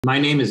My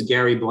name is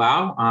Gary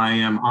Blau. I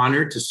am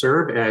honored to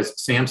serve as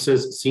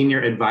SAMHSA's Senior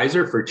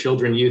Advisor for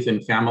Children, Youth,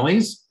 and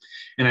Families.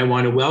 And I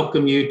want to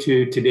welcome you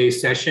to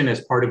today's session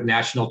as part of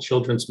National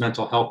Children's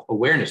Mental Health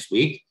Awareness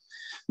Week.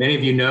 Many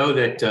of you know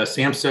that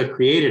SAMHSA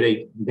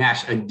created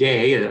a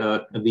day,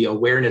 the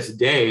Awareness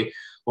Day,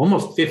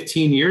 almost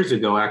 15 years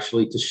ago,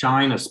 actually, to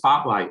shine a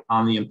spotlight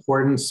on the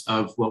importance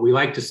of what we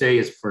like to say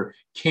is for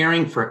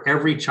caring for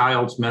every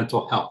child's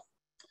mental health,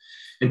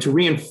 and to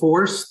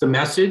reinforce the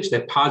message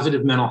that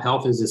positive mental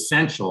health is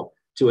essential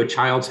to a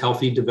child's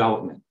healthy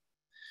development.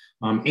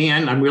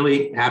 And I'm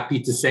really happy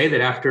to say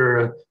that after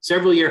a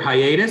several-year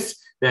hiatus,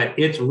 that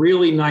it's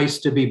really nice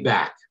to be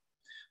back.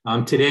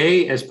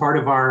 Today, as part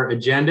of our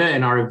agenda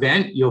and our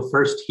event, you'll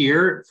first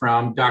hear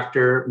from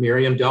Dr.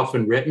 Miriam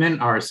Delphin-Rittman,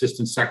 our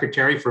Assistant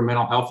Secretary for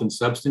Mental Health and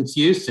Substance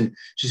Use, and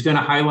she's going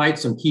to highlight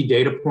some key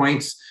data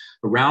points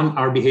around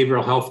our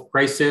behavioral health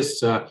crisis,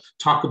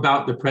 talk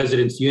about the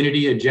President's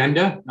Unity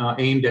Agenda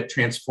aimed at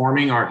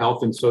transforming our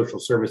health and social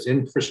service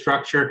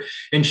infrastructure,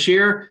 and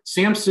share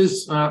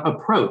SAMHSA's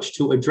approach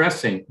to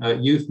addressing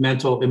youth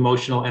mental,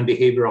 emotional, and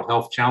behavioral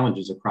health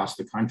challenges across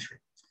the country.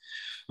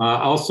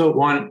 Also,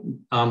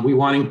 we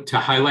wanting to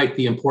highlight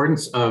the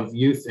importance of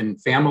youth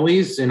and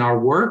families in our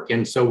work,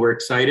 and so we're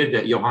excited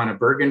that Johanna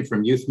Bergen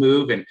from Youth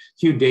Move and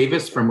Hugh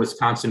Davis from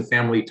Wisconsin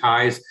Family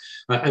Ties,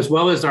 as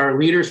well as our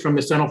leaders from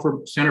the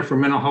Center for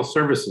Mental Health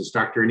Services,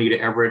 Dr. Anita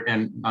Everett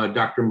and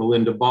Dr.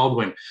 Melinda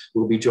Baldwin,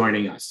 will be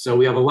joining us. So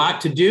we have a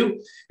lot to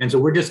do, and so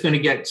we're just going to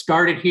get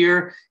started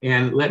here.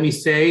 And let me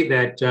say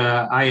that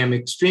I am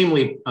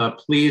extremely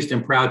pleased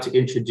and proud to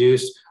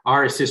introduce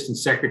our Assistant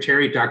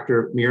Secretary,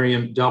 Dr.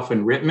 Miriam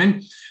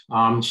Delphin-Rittman.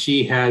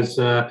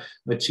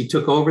 She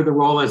took over the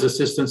role as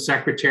Assistant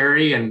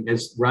Secretary and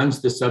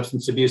runs the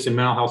Substance Abuse and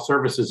Mental Health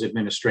Services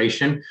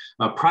Administration.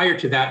 Prior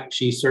to that,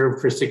 she served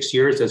for 6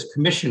 years as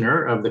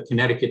Commissioner of the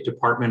Connecticut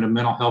Department of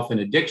Mental Health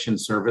and Addiction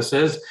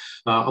Services,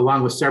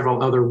 along with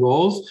several other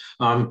roles.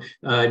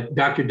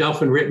 Dr.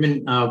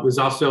 Delphin-Rittman was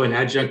also an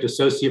adjunct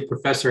associate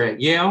professor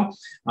at Yale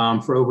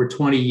for over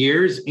 20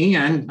 years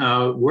and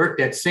worked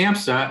at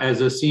SAMHSA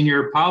as a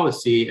senior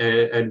policy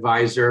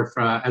advisor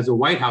as a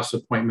White House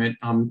appointment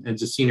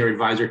as a senior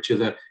advisor to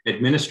the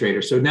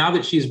administrator. So now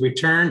that she's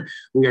returned,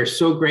 we are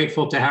so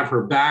grateful to have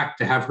her back,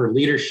 to have her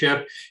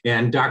leadership.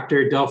 And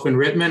Dr.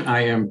 Delphin-Rittman,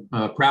 I am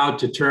proud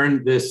to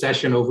turn this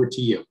session over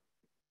to you.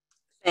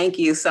 Thank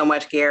you so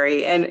much,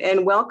 Gary,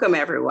 and welcome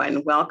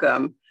everyone,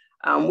 welcome.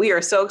 We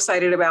are so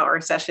excited about our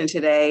session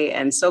today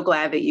and so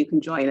glad that you can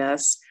join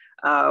us.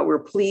 We're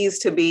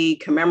pleased to be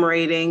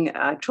commemorating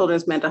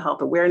Children's Mental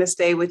Health Awareness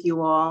Day with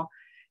you all.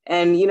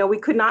 And, you know, we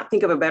could not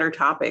think of a better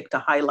topic to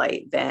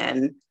highlight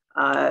than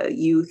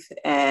youth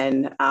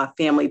and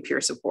family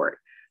peer support.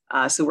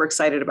 So we're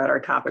excited about our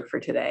topic for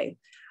today.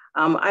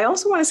 I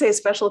also want to say a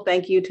special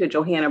thank you to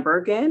Johanna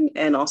Bergen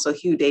and also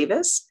Hugh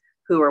Davis,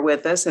 who are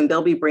with us, and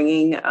they'll be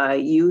bringing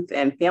youth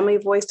and family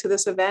voice to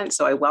this event.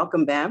 So I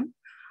welcome them.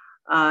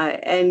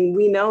 And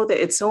we know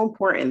that it's so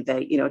important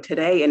that, you know,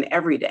 today and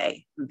every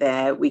day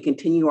that we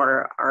continue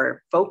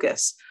our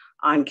focus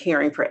on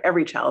caring for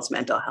every child's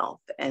mental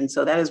health. And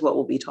so that is what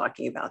we'll be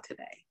talking about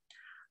today.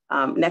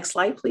 Next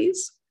slide,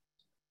 please.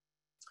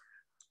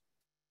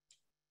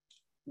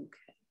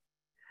 Okay.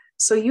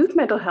 So youth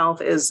mental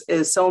health is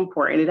so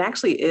important. It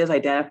actually is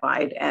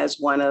identified as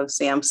one of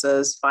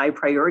SAMHSA's 5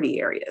 priority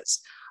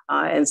areas.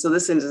 And so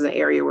this is an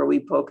area where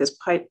we focus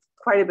quite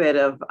a bit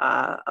of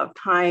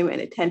time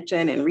and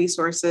attention and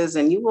resources,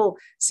 and you will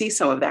see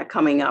some of that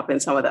coming up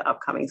in some of the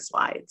upcoming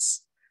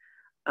slides.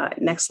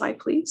 Next slide,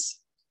 please.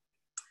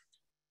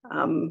 So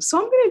I'm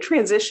going to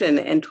transition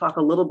and talk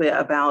a little bit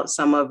about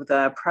some of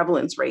the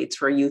prevalence rates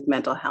for youth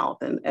mental health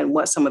and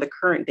what some of the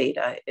current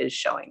data is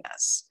showing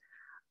us.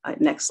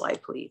 Next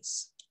slide,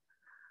 please.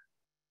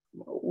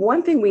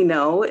 One thing we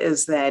know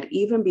is that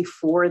even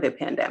before the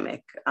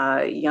pandemic,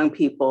 young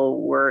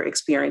people were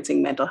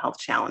experiencing mental health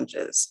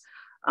challenges.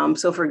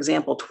 So for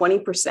example,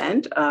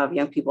 20% of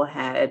young people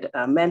had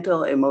a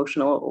mental,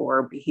 emotional,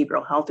 or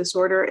behavioral health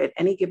disorder at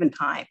any given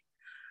time.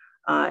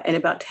 And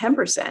about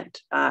 10%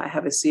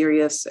 have a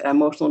serious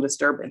emotional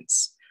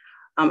disturbance.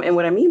 And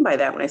what I mean by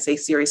that when I say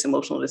serious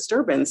emotional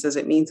disturbance is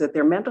it means that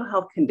their mental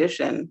health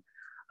condition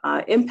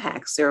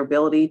impacts their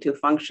ability to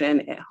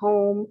function at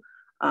home,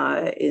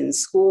 in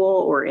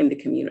school, or in the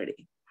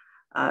community.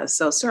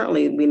 So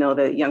certainly we know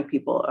that young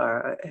people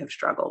have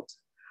struggled.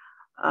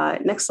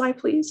 Next slide,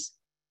 please.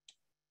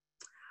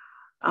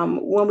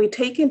 When we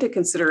take into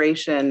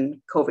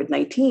consideration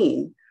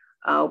COVID-19,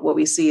 what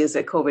we see is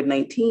that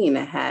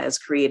COVID-19 has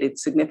created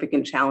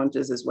significant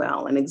challenges as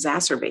well and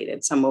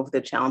exacerbated some of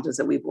the challenges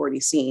that we've already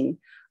seen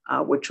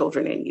with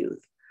children and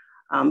youth.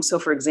 So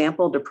for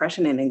example,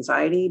 depression and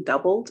anxiety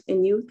doubled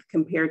in youth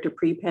compared to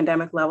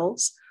pre-pandemic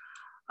levels.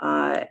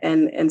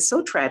 And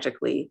so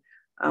tragically,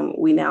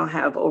 we now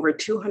have over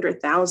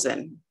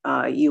 200,000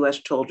 US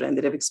children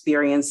that have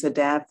experienced the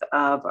death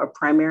of a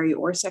primary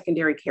or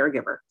secondary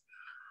caregiver.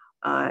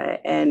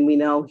 And we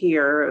know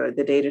here,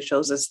 the data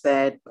shows us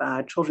that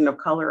children of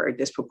color are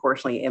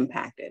disproportionately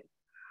impacted.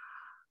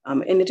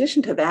 In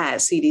addition to that,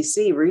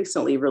 CDC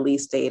recently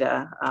released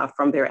data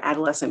from their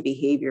Adolescent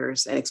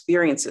Behaviors and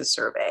Experiences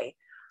Survey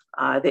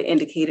that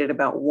indicated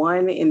about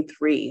 1 in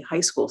 3 high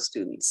school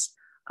students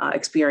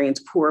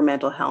experienced poor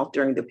mental health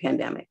during the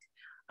pandemic.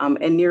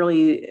 And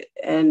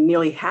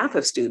nearly half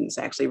of students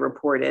actually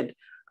reported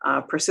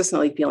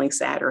persistently feeling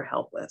sad or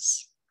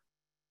helpless.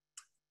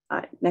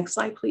 Next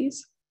slide,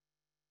 please.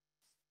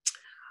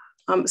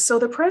 So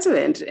the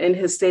president in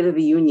his State of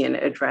the Union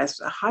address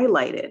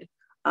highlighted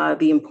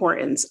the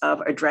importance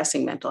of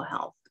addressing mental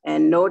health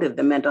and noted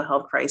the mental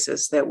health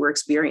crisis that we're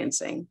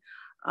experiencing,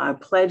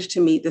 pledged to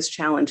meet this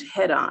challenge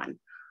head on.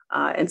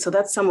 And so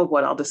that's some of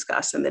what I'll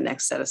discuss in the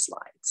next set of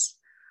slides.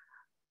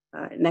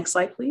 Next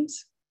slide,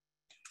 please.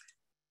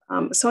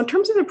 So in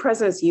terms of the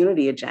president's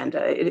unity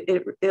agenda,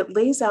 it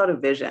lays out a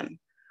vision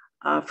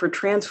for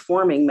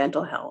transforming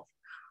mental health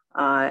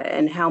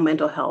and how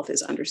mental health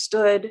is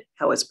understood,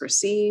 how it's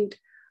perceived,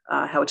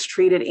 how it's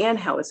treated, and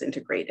how it's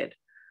integrated.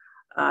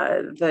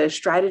 The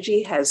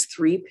strategy has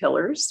 3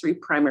 pillars, 3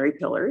 primary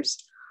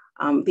pillars.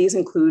 These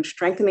include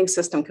strengthening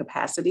system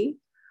capacity,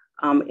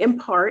 in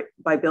part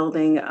by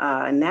building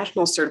a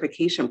national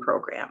certification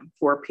program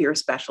for peer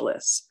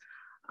specialists.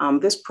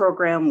 This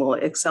program will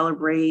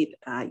accelerate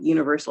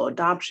universal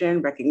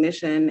adoption,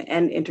 recognition,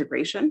 and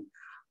integration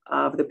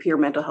of the peer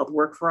mental health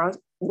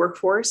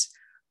workforce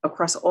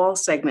across all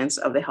segments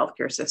of the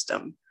healthcare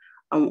system.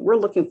 We're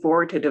looking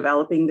forward to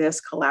developing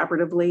this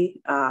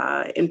collaboratively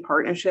in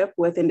partnership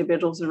with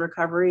individuals in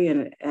recovery.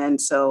 And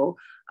so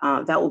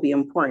that will be an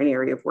important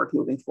area of work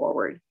moving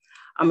forward.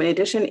 In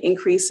addition,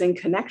 increasing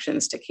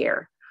connections to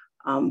care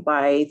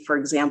by, for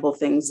example,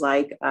 things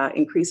like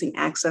increasing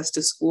access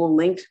to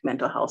school-linked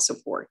mental health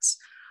supports,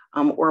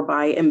 or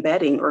by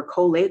embedding or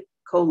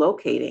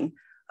co-locating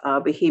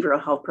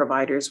behavioral health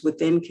providers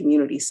within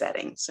community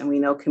settings. And we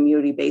know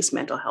community-based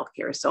mental health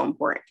care is so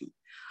important.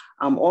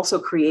 Also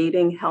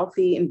creating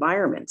healthy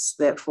environments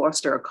that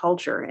foster a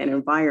culture and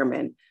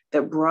environment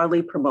that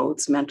broadly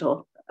promotes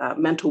mental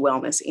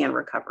wellness and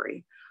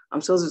recovery.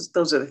 So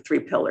those are the 3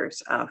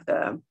 pillars of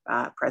the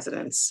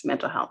president's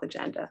mental health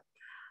agenda.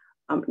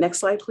 Next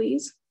slide,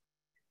 please.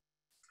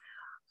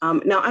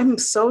 Now, I'm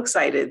so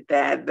excited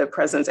that the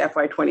president's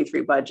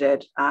FY23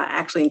 budget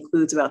actually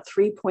includes about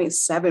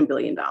 $3.7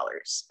 billion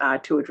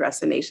to address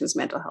the nation's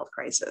mental health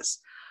crisis.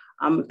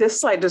 This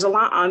slide, there's a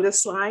lot on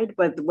this slide,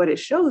 but what it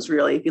shows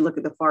really, if you look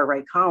at the far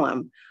right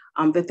column,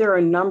 that there are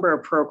a number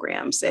of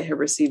programs that have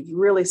received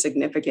really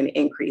significant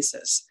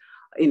increases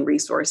in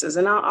resources.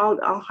 And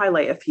I'll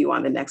highlight a few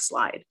on the next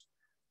slide.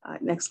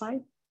 Next slide.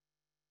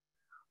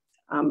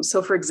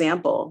 So for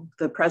example,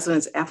 the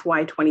president's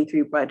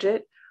FY23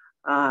 budget,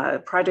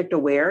 Project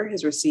Aware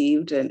has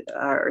received and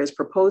is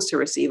proposed to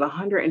receive a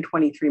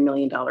 $123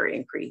 million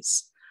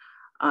increase.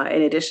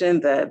 In addition,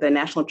 the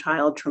National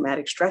Child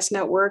Traumatic Stress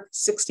Network,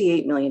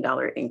 $68 million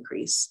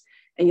increase.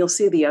 And you'll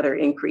see the other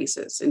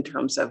increases in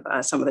terms of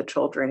some of the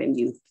children and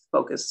youth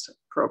focused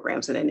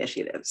programs and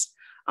initiatives.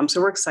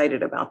 So we're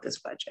excited about this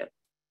budget.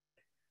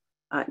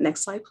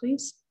 Next slide,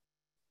 please.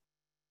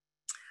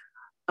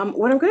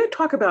 What I'm going to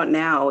talk about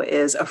now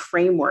is a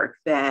framework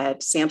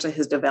that SAMHSA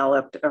has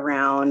developed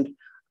around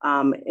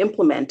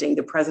implementing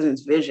the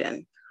president's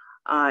vision.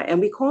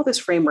 And we call this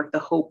framework the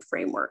HOPE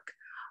framework.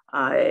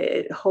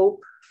 HOPE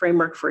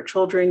framework for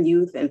children,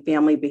 youth, and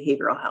family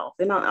behavioral health.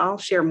 And I'll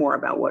share more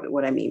about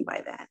what I mean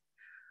by that.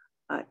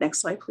 Next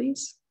slide,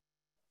 please.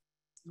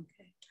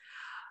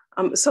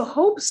 Okay. So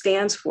HOPE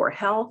stands for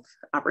health,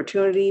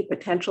 opportunity,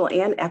 potential,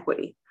 and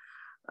equity.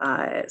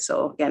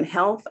 So again,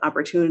 health,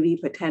 opportunity,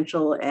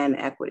 potential, and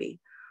equity.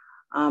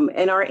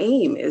 And our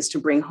aim is to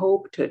bring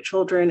hope to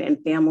children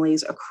and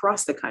families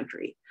across the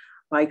country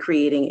by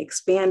creating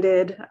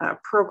expanded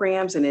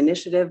programs and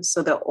initiatives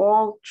so that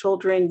all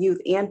children, youth,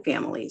 and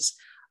families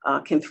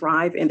can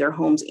thrive in their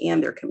homes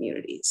and their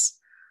communities.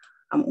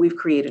 We've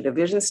created a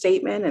vision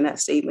statement, and that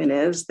statement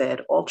is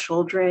that all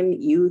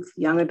children, youth,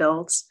 young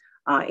adults,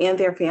 and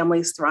their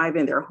families thrive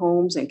in their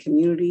homes and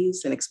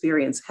communities and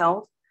experience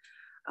health,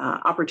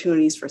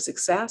 opportunities for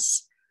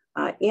success,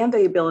 and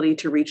the ability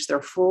to reach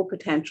their full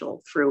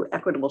potential through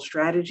equitable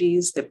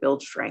strategies that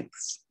build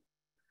strengths.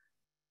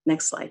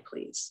 Next slide,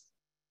 please.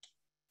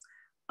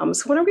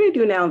 So what I'm going to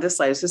do now on this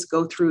slide is just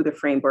go through the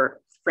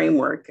framework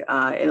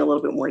in a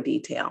little bit more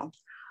detail.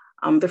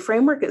 The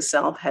framework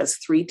itself has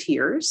 3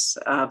 tiers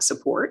of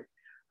support.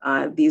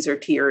 These are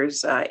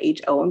tiers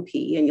H, O, and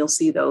P, and you'll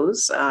see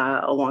those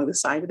along the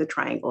side of the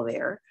triangle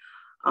there.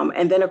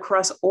 And then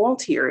across all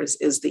tiers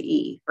is the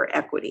E for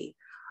equity.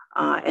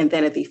 And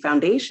then at the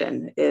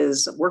foundation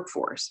is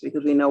workforce,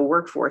 because we know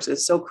workforce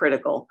is so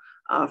critical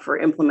for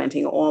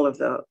implementing all of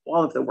the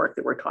work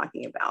that we're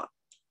talking about.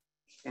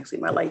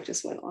 Actually, my light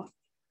just went off.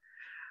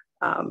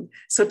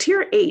 So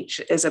tier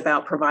H is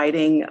about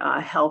providing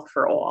health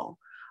for all.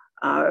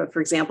 For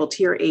example,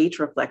 tier H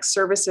reflects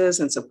services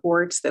and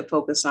supports that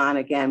focus on,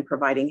 again,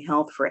 providing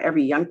health for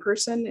every young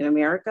person in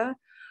America.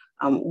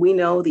 We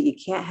know that you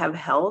can't have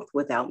health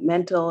without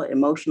mental,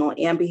 emotional,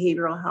 and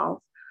behavioral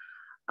health.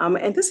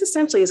 And this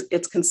essentially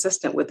it's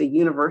consistent with the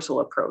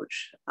universal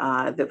approach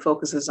that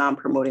focuses on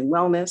promoting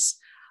wellness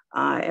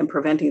and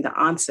preventing the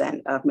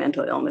onset of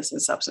mental illness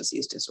and substance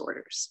use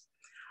disorders.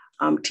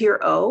 Tier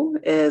O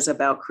is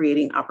about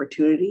creating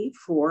opportunity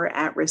for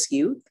at-risk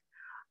youth.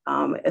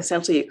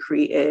 Essentially,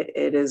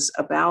 it is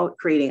about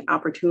creating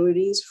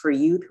opportunities for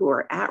youth who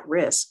are at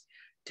risk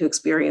to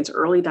experience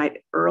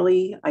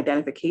early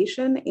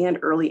identification and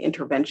early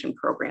intervention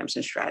programs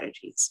and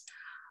strategies.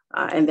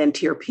 And then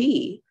Tier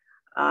P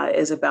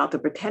is about the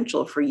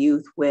potential for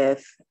youth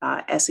with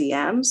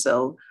SEM,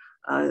 so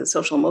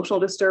social emotional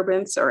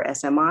disturbance, or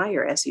SMI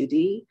or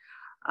SUD.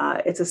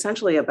 It's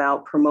essentially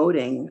about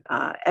promoting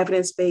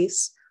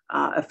evidence-based,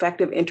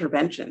 effective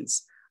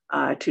interventions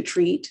to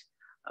treat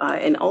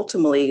and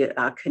ultimately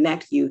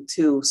connect youth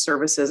to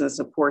services and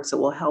supports that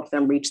will help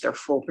them reach their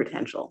full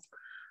potential.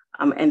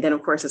 And then,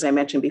 of course, as I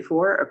mentioned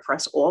before,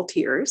 across all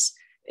tiers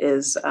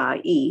is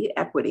E,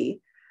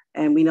 equity.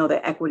 And we know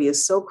that equity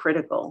is so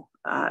critical,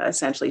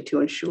 essentially,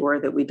 to ensure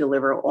that we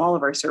deliver all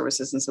of our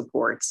services and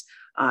supports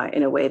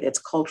in a way that's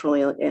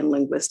culturally and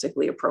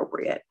linguistically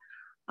appropriate.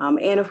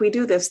 And if we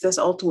do this, this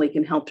ultimately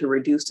can help to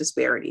reduce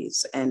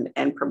disparities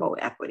and promote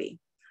equity.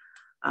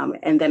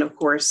 And then, of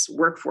course,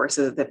 workforce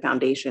is the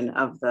foundation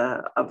of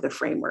the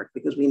framework,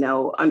 because we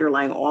know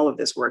underlying all of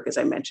this work, as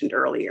I mentioned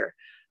earlier,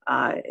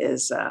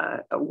 is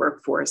a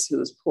workforce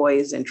who is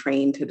poised and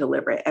trained to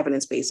deliver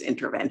evidence-based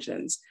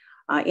interventions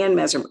and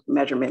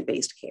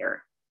measurement-based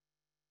care.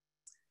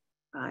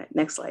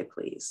 Next slide,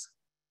 please.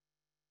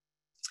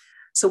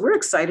 So we're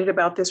excited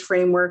about this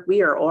framework.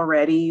 We are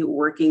already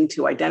working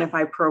to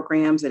identify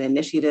programs and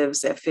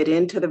initiatives that fit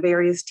into the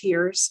various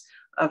tiers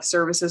of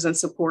services and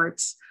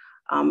supports.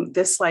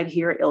 This slide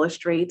here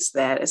illustrates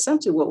that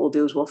essentially what we'll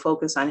do is we'll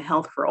focus on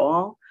health for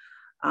all,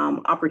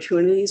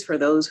 opportunities for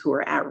those who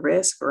are at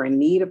risk or in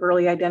need of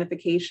early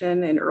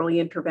identification and early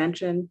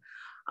intervention.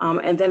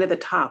 And then at the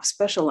top,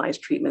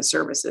 specialized treatment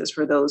services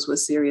for those with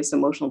serious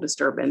emotional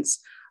disturbance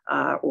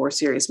or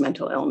serious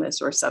mental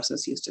illness or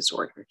substance use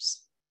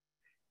disorders.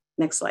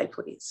 Next slide,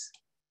 please.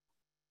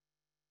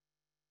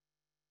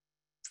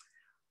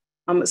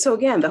 So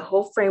again, the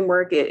whole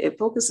framework, it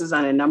focuses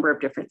on a number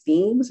of different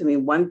themes. I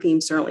mean, one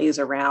theme certainly is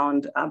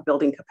around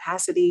building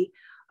capacity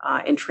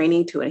and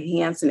training to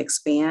enhance and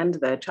expand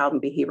the child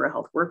and behavioral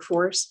health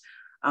workforce.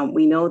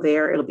 We know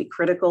there it'll be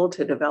critical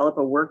to develop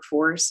a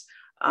workforce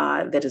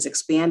that is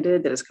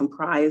expanded, that is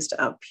comprised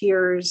of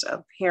peers,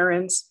 of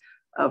parents,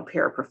 of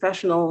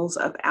paraprofessionals,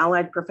 of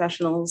allied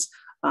professionals,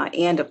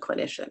 and of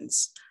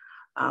clinicians.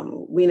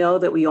 We know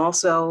that we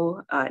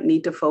also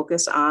need to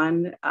focus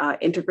on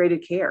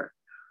integrated care.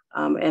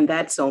 And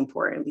that's so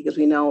important because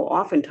we know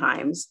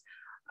oftentimes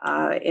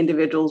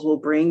individuals will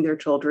bring their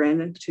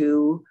children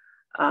to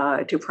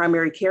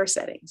primary care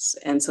settings.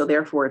 And so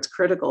therefore it's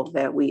critical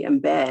that we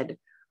embed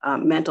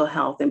mental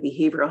health and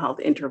behavioral health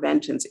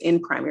interventions in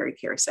primary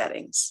care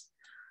settings.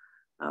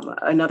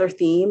 Another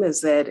theme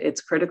is that it's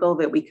critical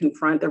that we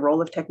confront the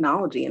role of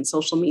technology and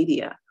social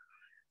media.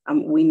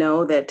 We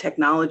know that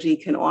technology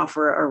can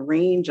offer a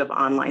range of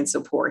online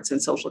supports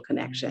and social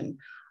connection,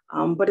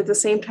 but at the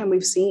same time,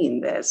 we've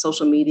seen that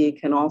social media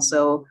can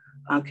also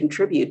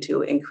contribute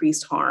to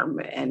increased harm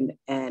and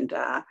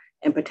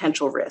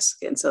potential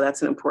risk. And so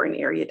that's an important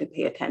area to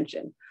pay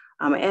attention,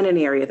 and an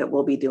area that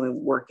we'll be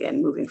doing work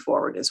in moving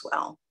forward as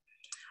well.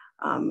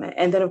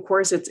 And then, of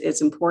course,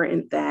 it's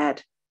important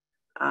that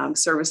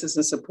services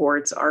and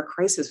supports are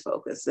crisis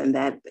focused and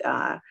that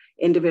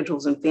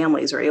individuals and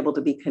families are able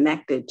to be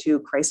connected to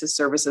crisis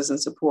services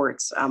and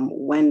supports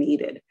when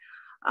needed,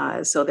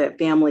 so that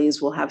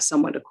families will have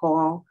someone to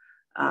call,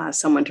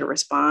 someone to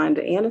respond,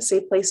 and a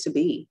safe place to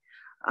be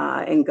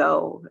and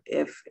go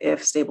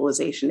if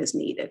stabilization is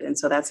needed. And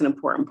so that's an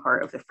important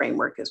part of the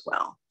framework as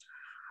well.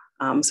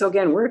 So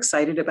again, we're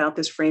excited about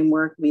this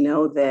framework. We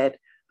know that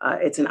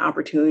it's an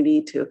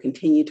opportunity to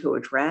continue to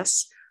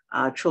address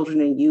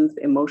children and youth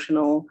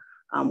emotional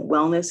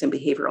wellness and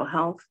behavioral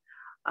health.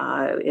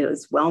 It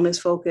is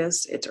wellness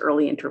focused, it's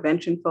early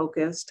intervention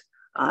focused,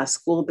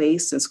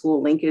 school-based and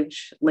school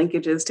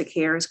linkages to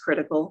care is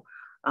critical.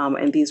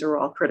 And these are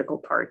all critical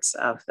parts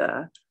of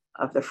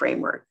the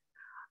framework.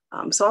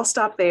 So I'll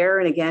stop there.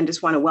 And again,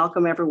 just want to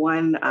welcome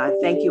everyone.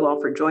 Thank you all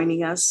for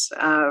joining us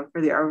for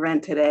our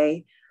event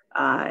today.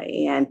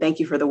 And thank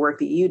you for the work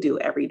that you do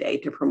every day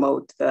to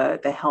promote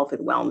the health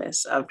and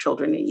wellness of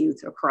children and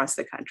youth across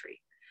the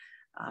country.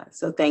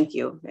 So thank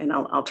you. And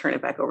I'll turn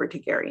it back over to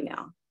Gary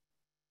now.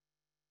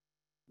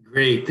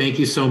 Great, thank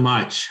you so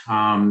much.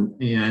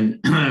 And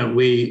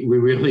we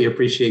really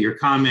appreciate your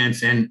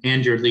comments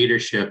and your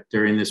leadership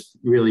during this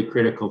really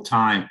critical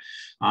time.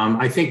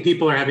 I think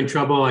people are having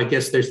trouble. I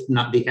guess there's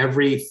not the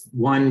every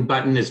one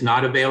button is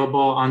not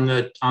available on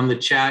the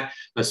chat.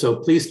 So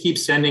please keep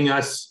sending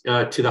us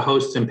to the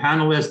hosts and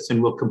panelists,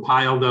 and we'll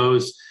compile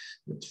those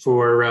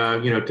for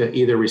to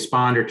either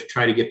respond or to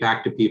try to get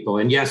back to people.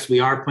 And yes, we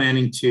are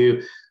planning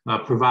to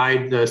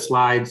provide the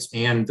slides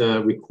and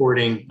the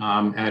recording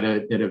at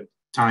a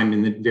time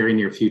in the very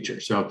near future.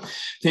 So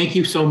thank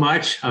you so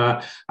much.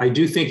 I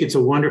do think it's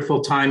a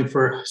wonderful time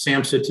for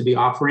SAMHSA to be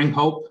offering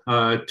hope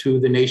to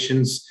the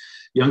nation's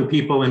young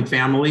people and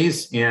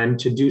families, and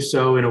to do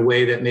so in a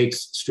way that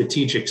makes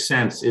strategic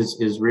sense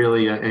is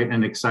really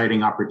an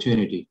exciting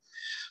opportunity.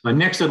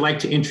 Next, I'd like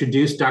to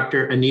introduce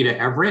Dr. Anita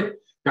Everett.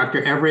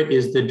 Dr. Everett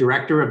is the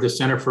director of the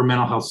Center for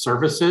Mental Health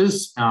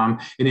Services, and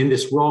in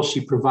this role,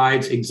 she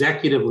provides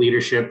executive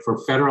leadership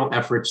for federal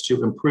efforts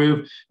to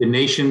improve the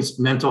nation's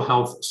mental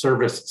health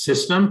service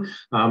system.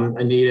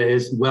 Anita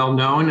is well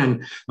known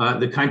in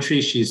the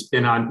country. She's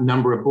been on a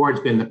number of boards,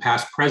 been the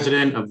past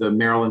president of the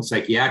Maryland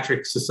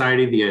Psychiatric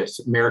Society, the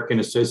American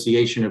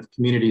Association of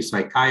Community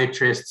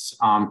Psychiatrists.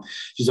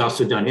 She's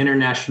also done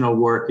international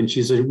work, and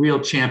she's a real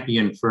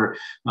champion for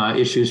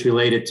issues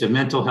related to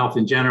mental health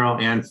in general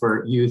and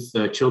for youth,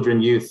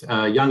 children, youth,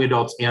 young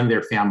adults, and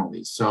their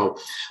families. So,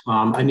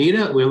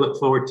 Anita, we look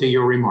forward to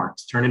your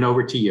remarks. Turn it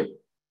over to you.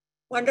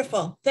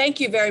 Wonderful.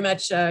 Thank you very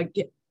much,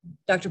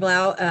 Dr.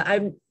 Blau.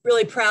 I'm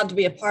really proud to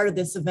be a part of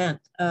this event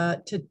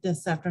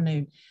this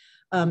afternoon.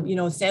 You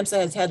know, SAMHSA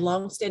has had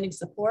longstanding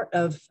support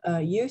of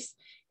youth,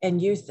 I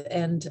know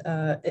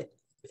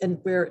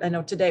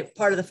today,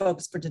 part of the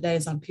focus for today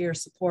is on peer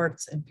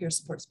supports and peer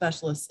support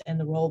specialists and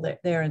the role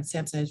that there, and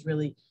SAMHSA has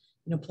really,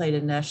 played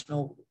a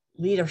national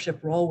leadership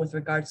role with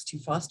regards to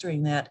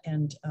fostering that,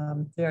 and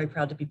very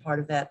proud to be part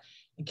of that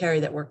and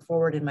carry that work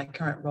forward in my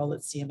current role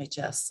at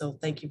CMHS. So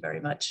thank you very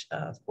much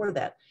for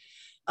that.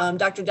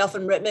 Dr.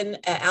 Delphin Rittman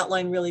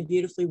outlined really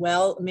beautifully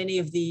well many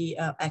of the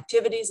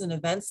activities and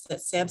events that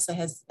SAMHSA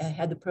has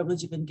had the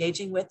privilege of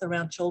engaging with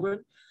around children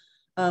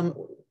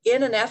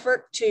in an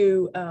effort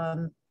to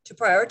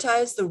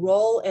prioritize the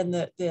role and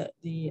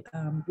the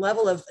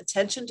level of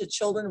attention to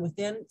children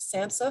within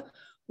SAMHSA.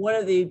 One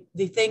of the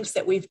things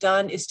that we've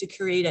done is to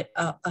create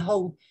a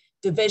whole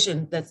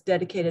division that's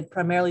dedicated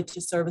primarily to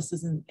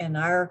services and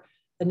our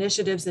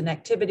initiatives and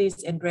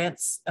activities and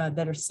grants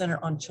that are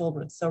centered on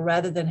children. So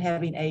rather than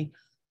having a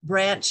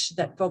branch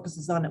that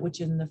focuses on it,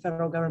 which in the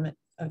federal government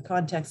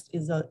context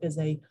is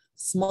a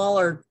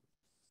smaller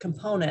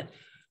component,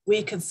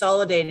 we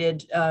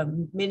consolidated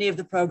many of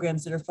the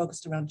programs that are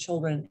focused around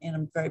children. And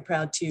I'm very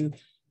proud to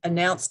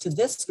announce to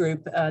this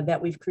group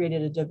that we've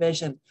created a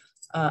division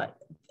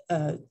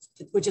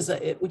which is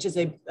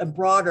a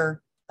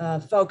broader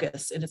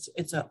focus, and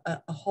it's a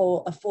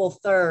full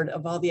third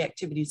of all the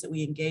activities that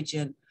we engage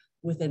in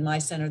within my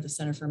center, the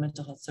Center for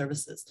Mental Health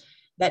Services.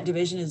 That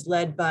division is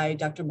led by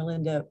Dr.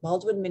 Melinda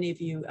Baldwin. Many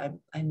of you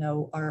I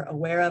know are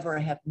aware of or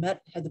have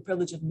had the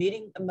privilege of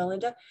meeting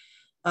Melinda,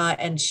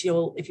 and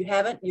if you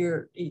haven't,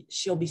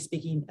 she'll be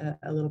speaking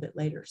a little bit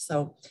later.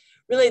 So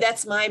really,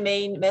 that's my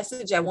main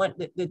message. I want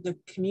the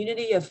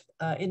community of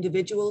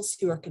individuals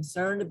who are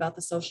concerned about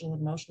the social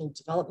and emotional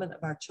development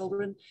of our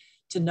children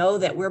to know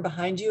that we're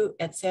behind you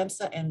at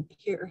SAMHSA and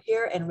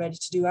here and ready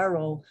to do our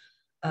role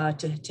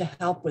to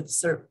help with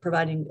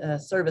providing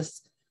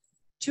service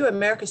to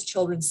America's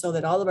children so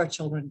that all of our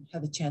children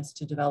have a chance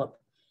to develop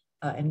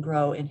and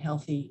grow in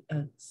healthy,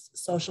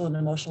 social and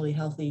emotionally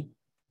healthy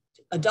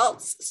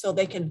adults so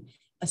they can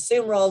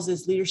assume roles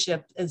as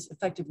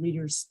effective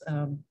leaders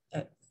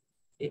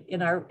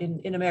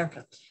in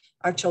America.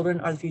 Our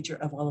children are the future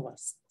of all of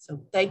us.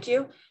 So thank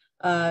you.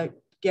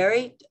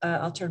 Gary,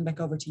 I'll turn back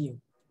over to you.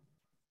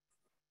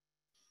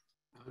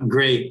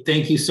 Great.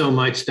 Thank you so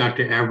much,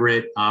 Dr.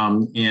 Everett,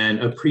 and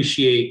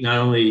appreciate not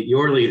only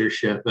your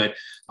leadership, but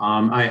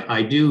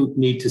I do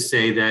need to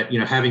say that,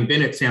 having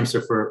been at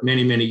SAMHSA for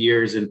many, many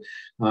years and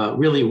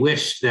really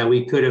wish that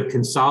we could have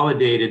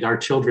consolidated our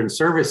children's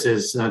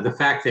services. The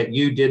fact that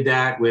you did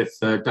that with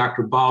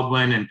Dr.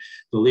 Baldwin and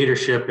the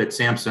leadership at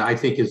SAMHSA, I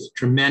think is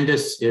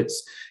tremendous.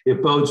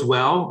 It bodes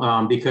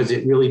well because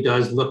it really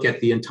does look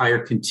at the entire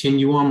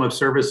continuum of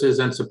services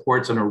and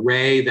supports, an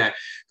array that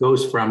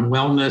goes from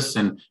wellness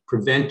and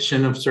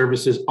prevention of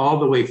services all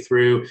the way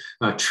through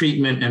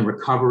treatment and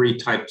recovery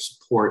type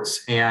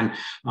supports. And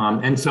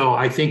so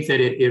I think that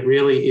it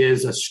really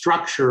is a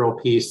structural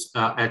piece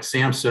at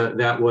SAMHSA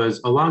that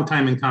was a long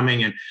time in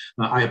coming. And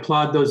I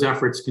applaud those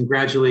efforts,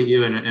 congratulate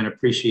you, and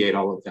appreciate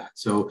all of that.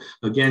 So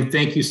again,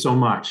 thank you so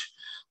much.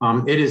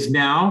 It is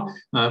now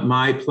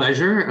my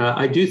pleasure.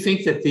 I do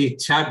think that the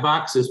chat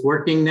box is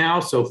working now,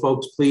 so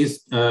folks,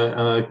 please,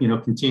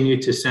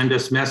 continue to send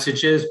us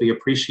messages. We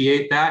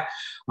appreciate that.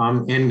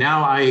 And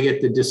now I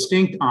get the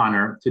distinct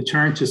honor to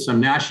turn to some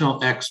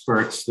national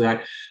experts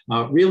that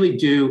really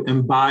do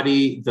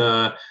embody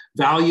the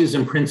values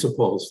and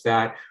principles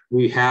that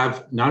we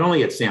have not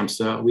only at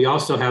SAMHSA, we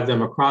also have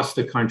them across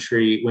the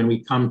country when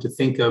we come to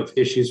think of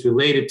issues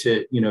related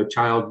to,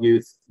 child,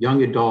 youth,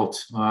 young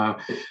adult,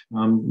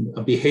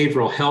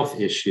 behavioral health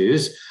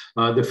issues.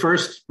 The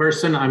first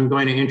person I'm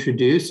going to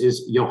introduce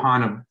is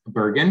Johanna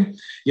Bergen.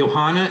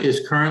 Johanna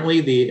is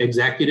currently the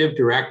Executive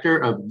Director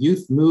of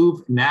Youth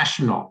Move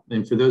National.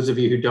 And for those of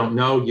you who don't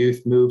know,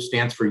 Youth Move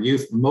stands for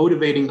Youth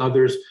Motivating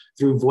Others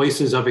Through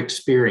Voices of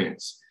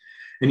Experience.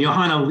 And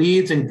Johanna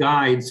leads and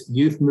guides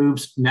Youth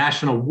Move's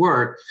national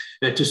work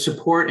to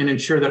support and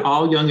ensure that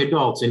all young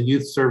adults in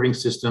youth serving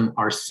system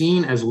are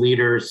seen as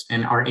leaders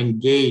and are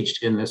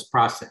engaged in this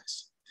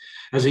process.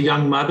 As a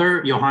young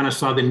mother, Johanna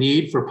saw the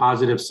need for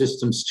positive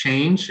systems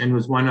change and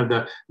was one of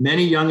the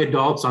many young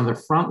adults on the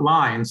front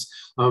lines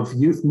of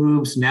Youth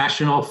Move's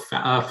national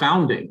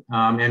founding,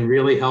 and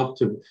really helped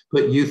to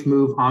put Youth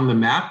Move on the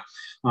map.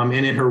 And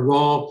in her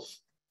role,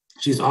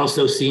 she's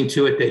also seen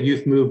to it that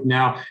Youth Move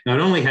now not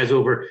only has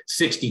over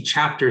 60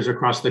 chapters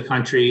across the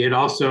country, it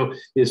also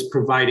is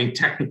providing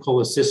technical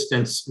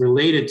assistance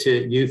related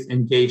to youth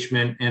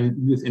engagement and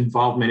youth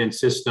involvement in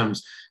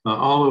systems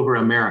all over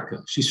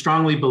America. She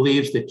strongly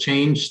believes that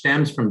change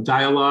stems from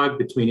dialogue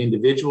between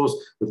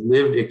individuals with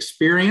lived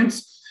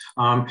experience.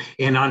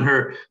 And on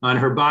her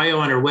bio,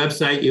 on her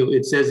website,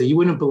 it says that you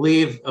wouldn't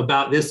believe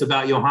about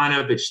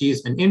Johanna, but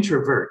she's an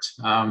introvert.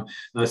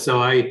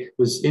 So I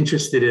was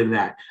interested in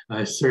that.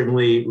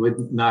 Certainly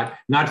would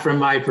not from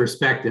my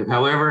perspective.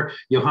 However,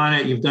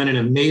 Johanna, you've done an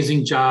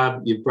amazing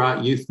job. You've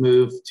brought Youth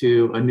Move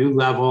to a new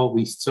level.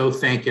 We so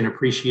thank and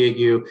appreciate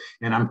you.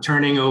 And I'm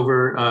turning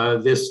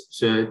over this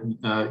to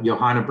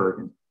Johanna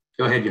Bergen.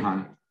 Go ahead,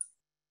 Johanna.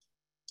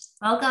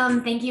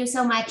 Welcome. Thank you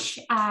so much,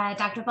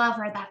 Dr. Blau,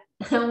 for that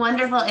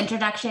wonderful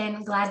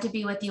introduction. Glad to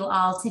be with you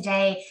all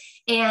today,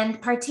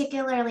 and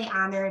particularly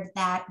honored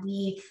that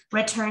we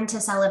return to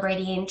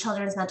celebrating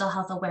Children's Mental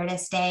Health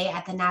Awareness Day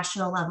at the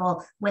national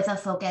level with a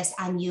focus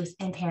on youth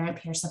and parent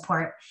peer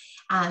support.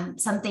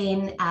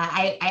 Something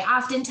I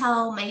often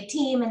tell my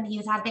team and the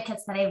youth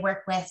advocates that I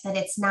work with, that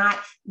it's not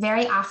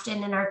very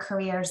often in our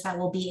careers that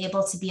we'll be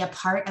able to be a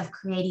part of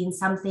creating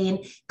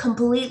something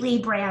completely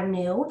brand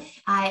new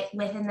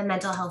within the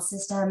mental health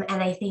system.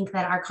 And I think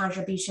that our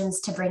contributions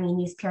to bringing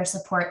youth peer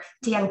support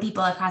to young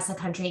people across the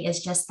country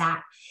is just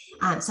that.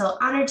 So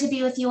honored to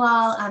be with you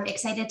all. I'm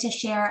excited to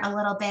share a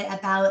little bit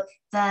about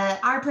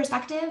our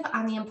perspective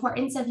on the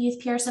importance of youth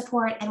peer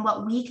support and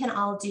what we can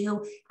all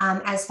do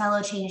as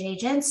fellow change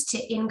agents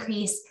to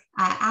increase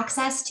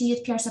access to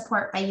youth peer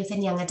support by youth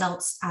and young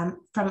adults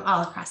from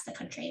all across the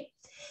country.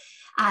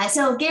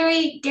 So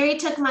Gary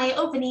took my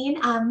opening.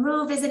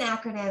 MOVE is an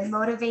acronym,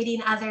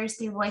 motivating others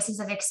through voices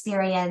of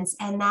experience.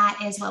 And that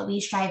is what we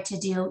strive to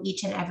do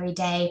each and every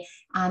day,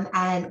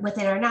 and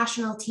within our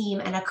national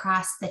team and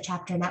across the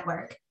chapter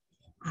network.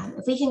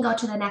 If we can go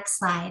to the next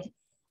slide.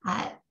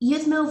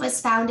 Youth Move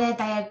was founded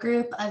by a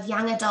group of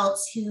young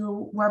adults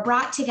who were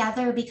brought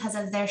together because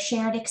of their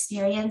shared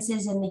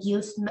experiences in the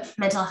youth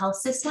mental health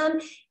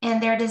system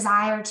and their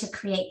desire to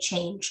create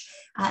change.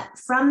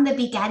 From the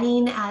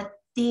beginning,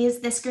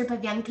 this group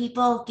of young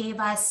people gave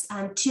us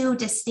two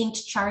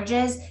distinct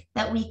charges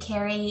that we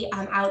carry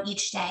out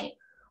each day.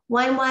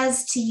 One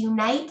was to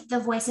unite the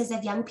voices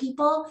of young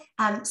people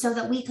so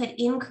that we could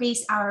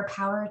increase our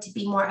power to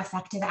be more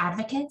effective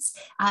advocates.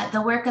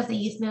 The work of the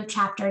Youth Move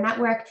Chapter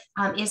Network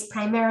is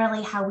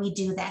primarily how we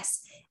do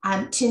this.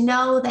 To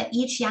know that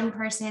each young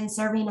person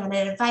serving on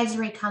an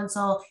advisory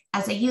council,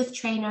 as a youth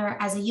trainer,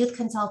 as a youth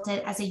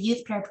consultant, as a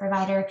youth peer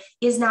provider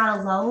is not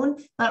alone,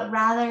 but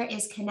rather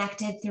is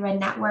connected through a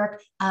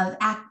network of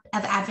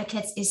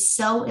advocates is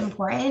so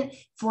important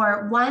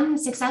for, one,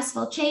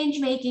 successful change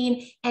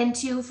making, and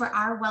two, for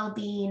our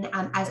well-being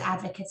as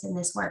advocates in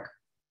this work.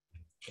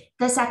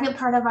 The second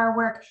part of our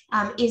work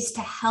is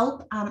to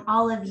help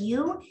all of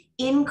you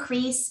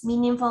increase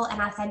meaningful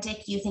and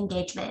authentic youth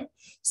engagement.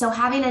 So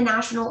having a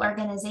national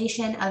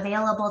organization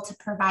available to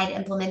provide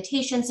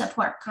implementation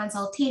support,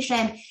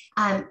 consultation,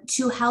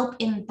 to help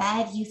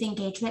embed youth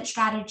engagement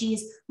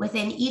strategies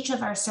within each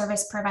of our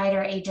service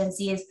provider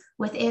agencies,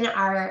 within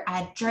our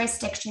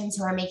jurisdictions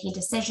who are making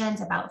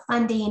decisions about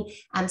funding,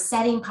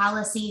 setting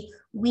policy.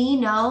 We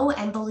know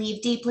and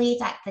believe deeply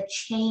that the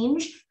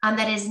change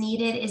that is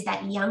needed is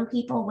that young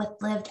people with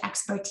lived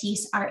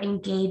expertise are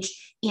engaged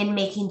in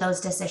making those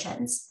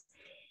decisions.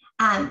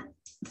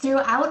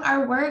 Throughout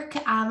our work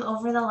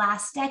over the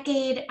last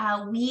decade,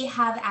 we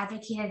have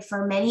advocated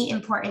for many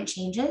important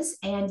changes,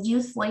 and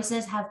youth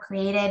voices have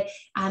created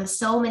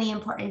so many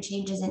important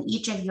changes in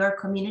each of your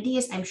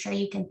communities. I'm sure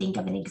you can think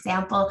of an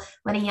example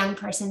when a young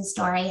person's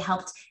story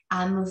helped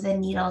move the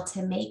needle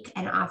to make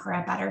and offer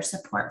a better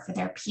support for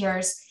their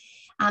peers.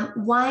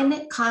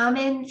 One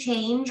common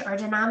change or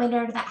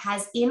denominator that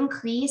has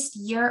increased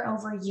year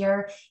over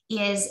year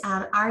is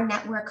our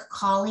network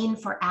calling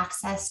for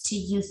access to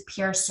youth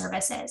peer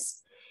services.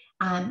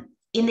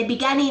 In the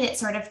beginning, it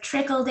sort of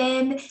trickled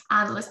in.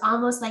 It was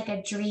almost like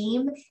a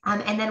dream.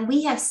 And then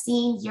we have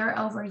seen year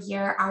over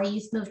year our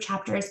Youth Move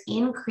chapters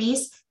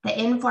increase the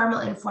informal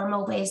and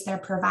formal ways they're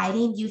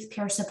providing youth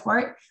peer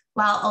support,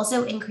 while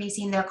also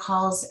increasing their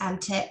calls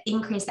to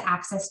increase the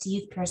access to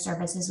youth peer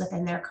services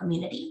within their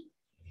community.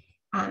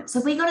 So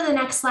if we go to the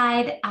next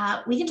slide,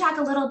 we can talk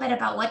a little bit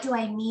about what do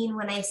I mean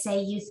when I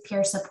say youth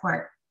peer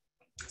support.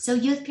 So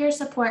youth peer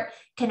support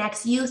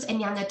connects youth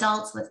and young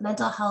adults with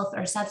mental health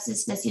or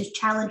substance misuse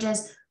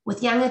challenges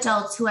with young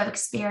adults who have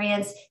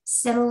experienced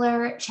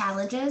similar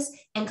challenges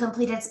and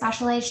completed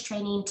specialized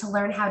training to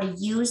learn how to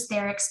use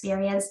their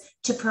experience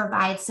to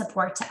provide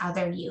support to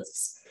other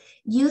youths.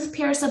 Youth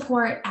peer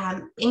support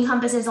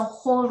encompasses a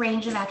whole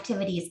range of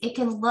activities. It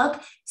can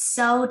look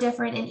so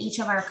different in each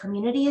of our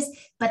communities,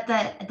 but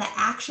the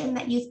action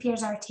that youth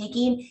peers are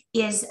taking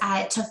is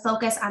to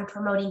focus on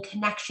promoting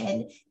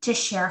connection, to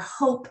share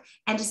hope,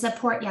 and to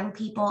support young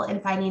people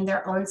in finding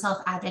their own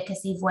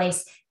self-advocacy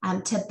voice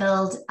to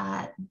build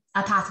a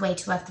pathway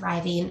to a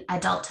thriving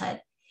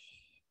adulthood.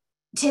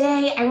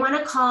 Today, I want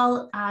to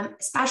call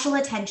special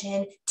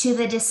attention to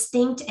the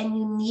distinct and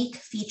unique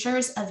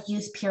features of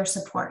youth peer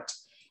support.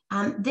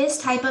 This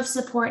type of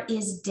support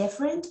is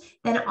different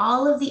than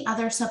all of the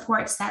other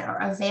supports that are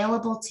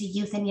available to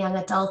youth and young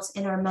adults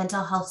in our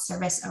mental health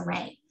service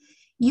array.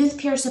 Youth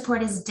peer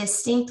support is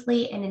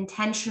distinctly and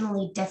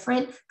intentionally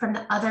different from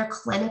the other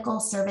clinical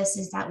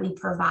services that we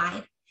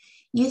provide.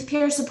 Youth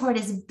peer support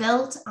is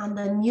built on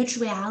the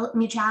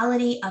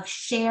mutuality of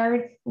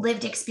shared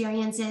lived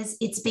experiences.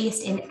 It's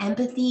based in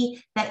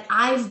empathy that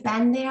I've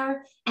been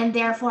there, and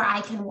therefore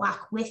I can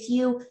walk with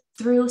you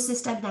through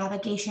system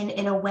navigation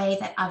in a way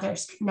that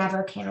others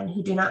never can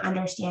who do not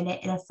understand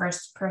it in a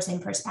first-person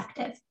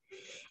perspective.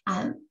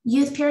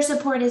 Youth peer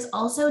support is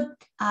also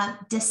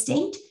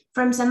distinct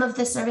from some of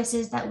the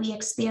services that we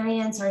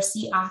experience or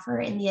see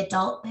offer in the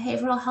adult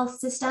behavioral health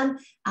system,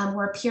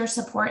 where peer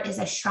support is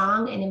a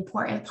strong and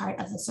important part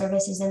of the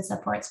services and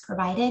supports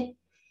provided.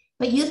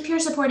 But youth peer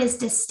support is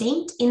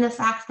distinct in the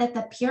fact that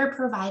the peer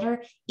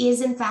provider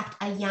is in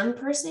fact a young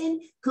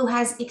person who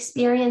has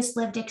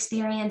lived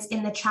experience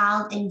in the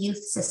child and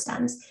youth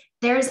systems.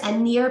 There's a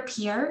near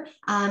peer,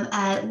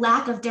 a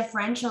lack of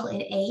differential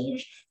in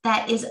age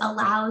that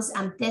allows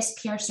this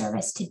peer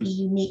service to be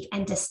unique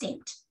and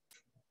distinct.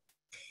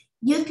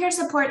 Youth peer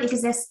support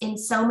exists in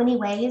so many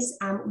ways.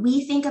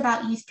 We think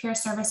about youth peer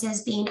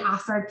services being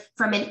offered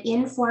from an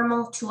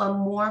informal to a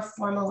more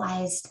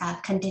formalized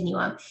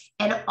continuum,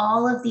 and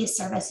all of these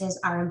services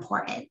are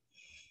important.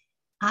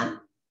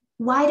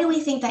 Why do we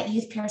think that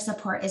youth peer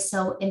support is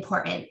so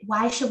important?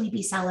 Why should we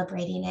be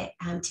celebrating it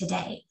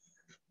today?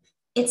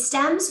 It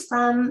stems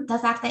from the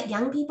fact that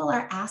young people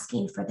are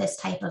asking for this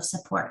type of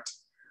support.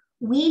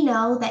 We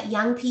know that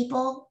young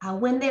people,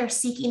 when they're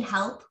seeking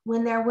help,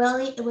 when they're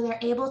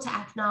able to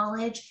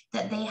acknowledge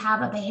that they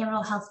have a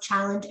behavioral health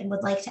challenge and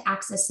would like to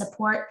access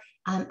support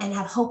and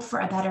have hope for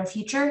a better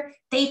future,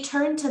 they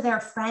turn to their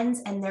friends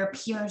and their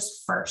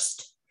peers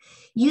first.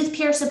 Youth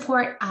peer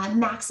support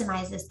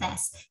maximizes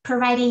this,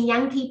 providing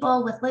young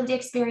people with lived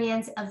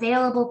experience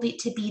available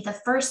to be the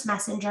first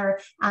messenger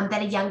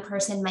that a young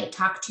person might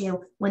talk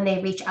to when they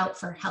reach out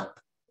for help.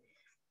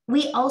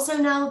 We also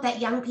know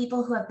that young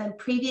people who have been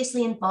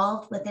previously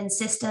involved within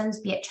systems,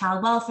 be it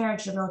child welfare,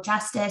 juvenile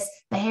justice,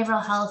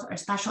 behavioral health, or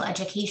special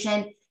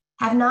education,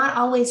 have not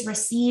always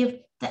received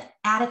the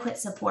adequate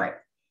support.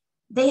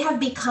 They have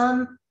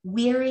become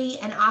weary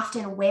and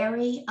often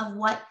wary of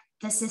what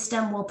the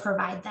system will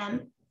provide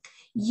them.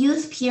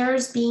 Youth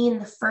peers being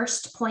the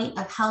first point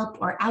of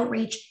help or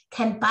outreach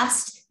can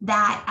bust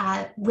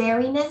that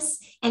wariness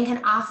and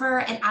can offer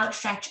and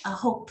outstretch a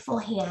hopeful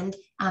hand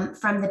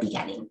from the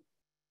beginning.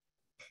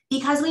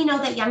 Because we know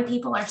that young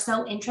people are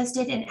so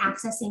interested in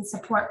accessing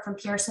support from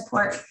peer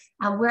support,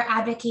 we're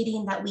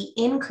advocating that we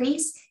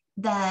increase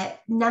the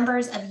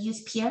numbers of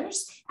youth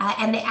peers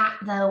and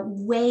the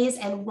ways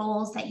and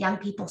roles that young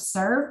people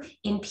serve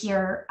in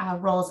peer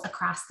roles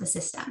across the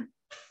system.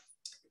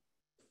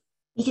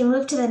 You can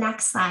move to the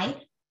next slide.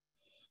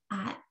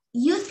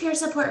 Youth peer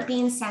support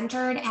being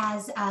centered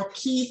as a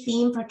key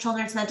theme for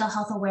Children's Mental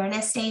Health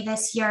Awareness Day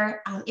this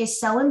year is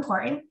so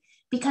important,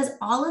 because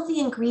all of the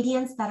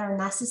ingredients that are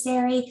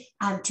necessary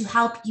to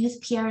help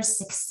youth peers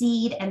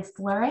succeed and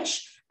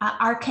flourish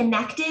are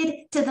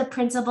connected to the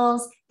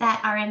principles that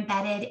are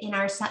embedded in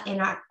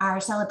our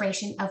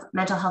celebration of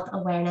Mental Health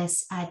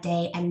Awareness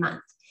Day and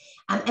month.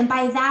 And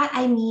by that,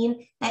 I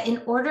mean that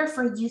in order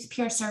for youth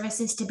peer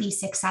services to be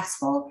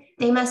successful,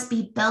 they must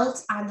be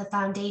built on the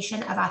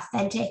foundation of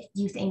authentic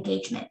youth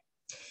engagement.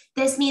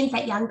 This means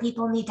that young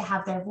people need to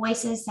have their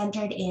voices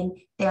centered in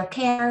their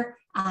care,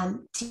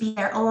 to be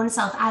their own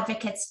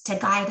self-advocates, to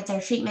guide their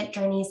treatment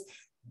journeys,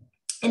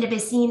 and to be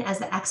seen as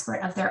the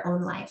expert of their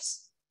own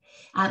lives.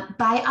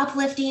 By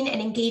uplifting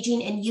and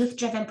engaging in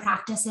youth-driven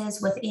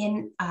practices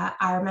within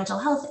our mental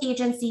health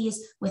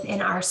agencies,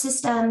 within our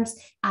systems,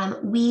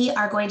 we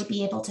are going to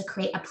be able to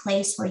create a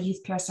place where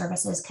youth peer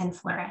services can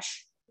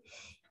flourish.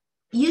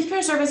 Youth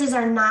peer services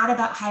are not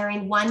about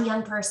hiring one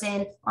young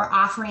person or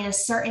offering a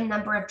certain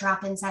number of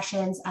drop-in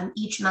sessions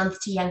each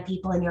month to young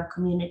people in your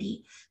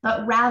community,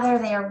 but rather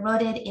they are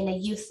rooted in a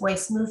youth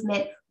voice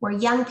movement where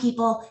young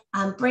people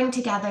bring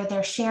together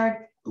their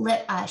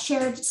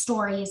shared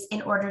stories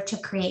in order to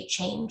create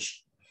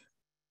change.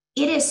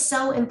 It is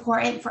so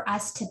important for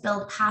us to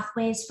build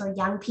pathways for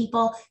young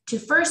people to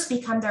first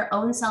become their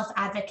own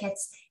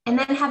self-advocates and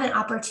then have an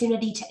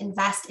opportunity to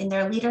invest in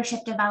their leadership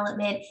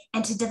development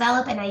and to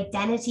develop an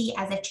identity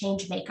as a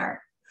change maker.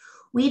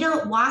 We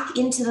don't walk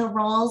into the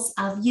roles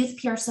of youth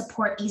peer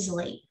support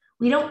easily.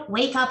 We don't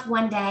wake up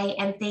one day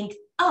and think,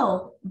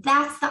 oh,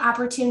 that's the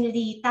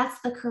opportunity,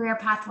 that's the career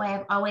pathway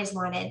I've always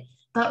wanted.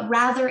 but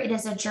rather it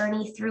is a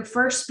journey through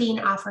first being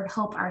offered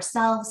hope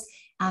ourselves,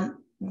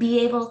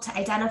 be able to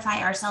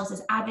identify ourselves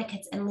as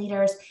advocates and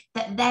leaders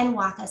that then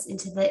walk us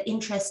into the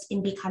interest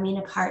in becoming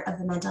a part of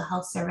the mental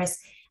health service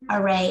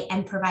array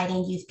and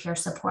providing youth peer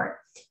support.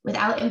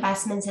 Without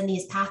investments in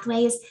these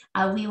pathways,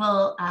 we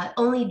will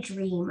only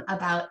dream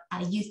about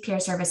youth peer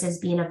services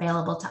being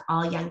available to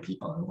all young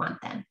people who want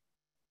them.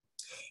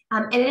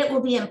 And it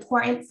will be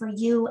important for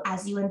you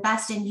as you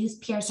invest in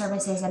youth peer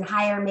services and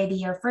hire maybe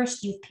your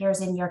first youth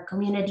peers in your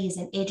communities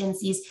and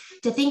agencies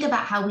to think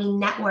about how we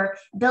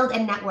build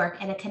a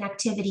network and a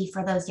connectivity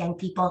for those young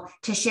people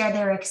to share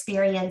their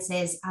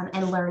experiences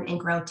and learn and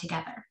grow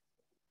together.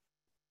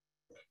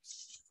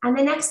 On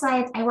the next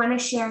slide, I want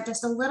to share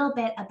just a little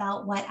bit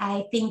about what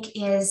I think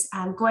is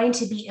going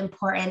to be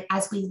important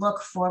as we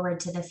look forward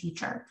to the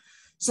future.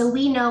 So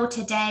we know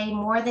today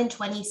more than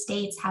 20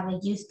 states have a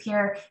youth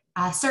peer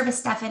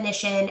service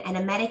definition and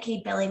a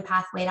Medicaid billing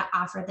pathway to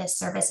offer this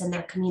service in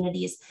their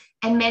communities.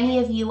 And many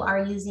of you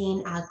are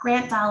using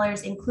grant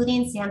dollars,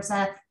 including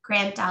SAMHSA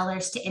grant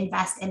dollars, to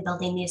invest in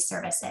building these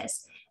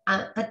services.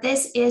 But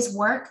this is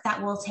work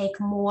that will take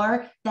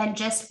more than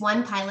just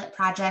one pilot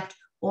project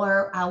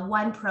or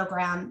one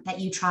program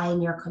that you try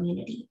in your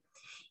community.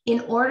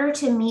 In order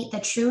to meet the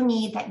true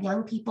need that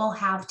young people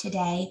have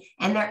today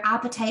and their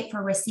appetite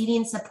for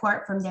receiving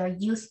support from their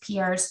youth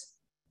peers,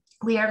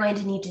 we are going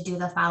to need to do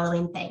the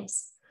following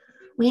things.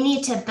 We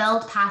need to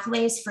build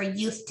pathways for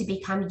youth to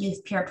become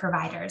youth peer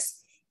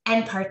providers.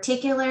 And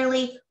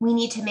particularly, we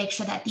need to make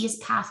sure that these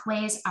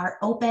pathways are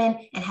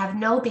open and have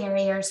no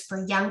barriers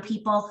for young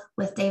people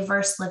with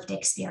diverse lived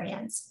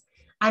experience.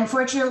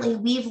 Unfortunately,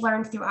 we've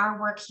learned through our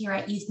work here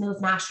at Youth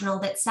Move National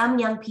that some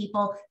young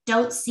people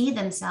don't see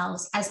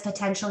themselves as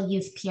potential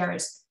youth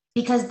peers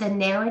because the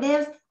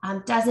narrative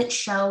doesn't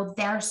show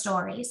their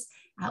stories.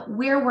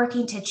 We're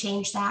working to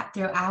change that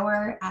through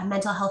our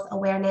mental health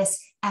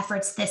awareness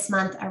efforts this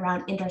month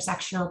around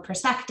intersectional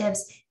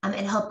perspectives,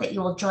 and hope that you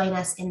will join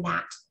us in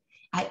that.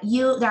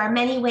 There are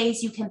many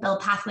ways you can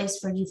build pathways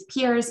for youth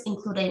peers,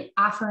 including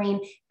offering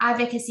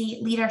advocacy,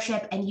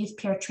 leadership, and youth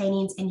peer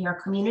trainings in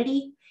your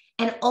community,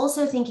 and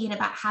also thinking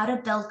about how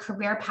to build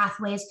career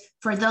pathways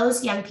for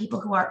those young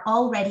people who are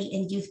already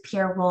in youth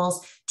peer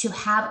roles to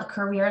have a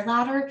career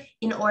ladder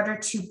in order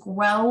to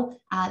grow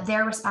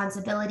their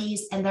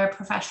responsibilities and their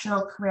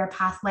professional career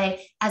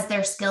pathway as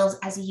their skills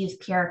as a youth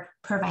peer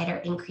provider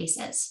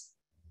increases.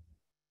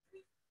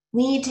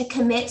 We need to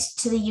commit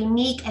to the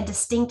unique and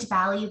distinct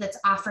value that's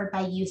offered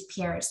by youth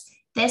peers.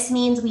 This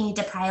means we need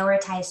to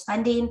prioritize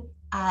funding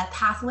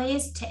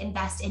pathways to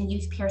invest in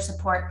youth peer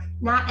support,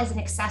 not as an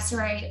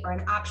accessory or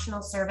an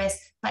optional service,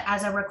 but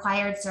as a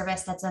required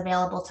service that's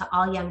available to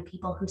all young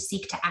people who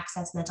seek to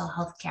access mental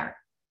health care.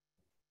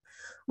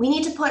 We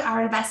need to put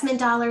our investment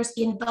dollars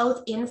in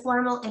both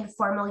informal and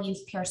formal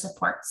youth peer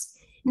supports.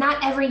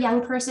 Not every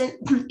young person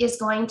is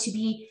going to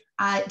be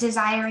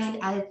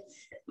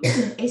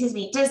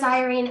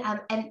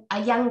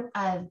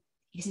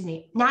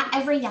not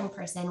every young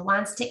person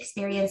wants to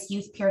experience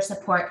youth peer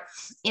support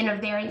in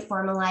a very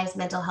formalized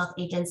mental health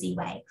agency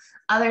way.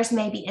 Others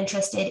may be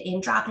interested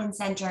in drop-in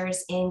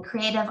centers, in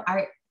creative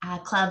art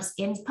clubs,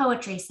 in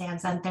poetry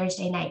slams on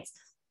Thursday nights.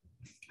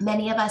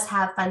 Many of us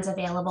have funds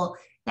available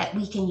that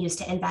we can use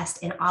to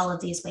invest in all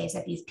of these ways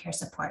of youth peer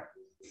support.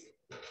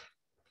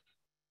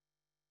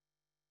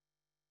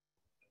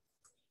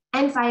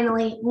 And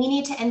finally, we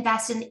need to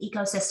invest in the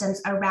ecosystems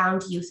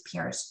around youth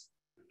peers.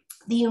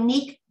 The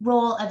unique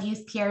role of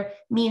youth peer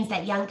means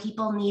that young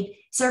people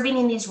serving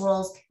in these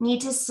roles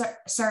need to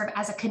serve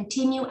as a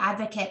continued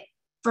advocate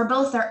for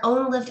both their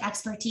own lived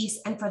expertise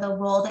and for the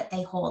role that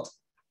they hold.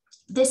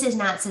 This is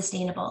not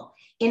sustainable.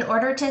 In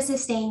order to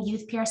sustain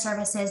youth peer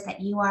services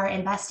that you are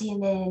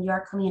investing in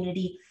your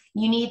community,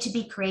 you need to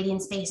be creating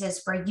spaces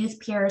for youth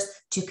peers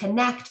to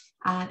connect,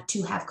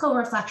 to have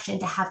co-reflection,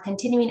 to have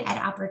continuing ed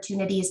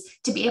opportunities,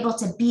 to be able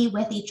to be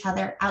with each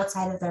other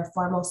outside of their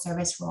formal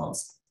service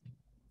roles.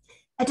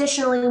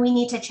 Additionally, we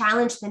need to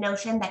challenge the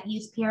notion that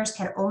youth peers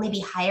can only be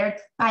hired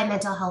by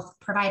mental health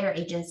provider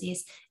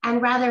agencies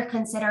and rather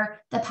consider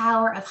the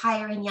power of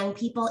hiring young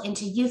people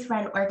into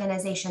youth-run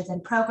organizations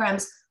and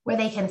programs where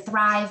they can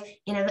thrive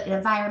in an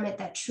environment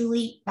that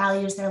truly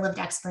values their lived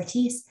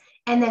expertise,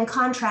 and then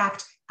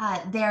contract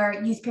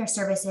their youth peer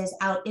services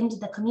out into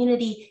the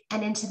community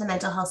and into the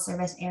mental health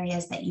service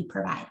areas that you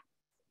provide.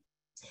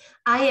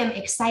 I am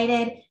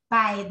excited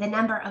by the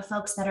number of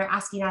folks that are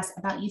asking us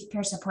about youth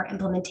peer support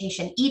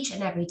implementation each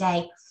and every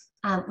day.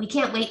 We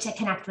can't wait to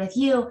connect with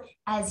you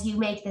as you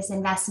make this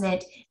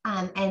investment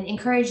and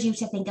encourage you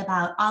to think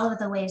about all of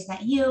the ways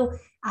that you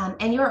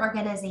and your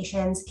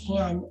organizations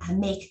can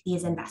make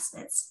these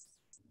investments.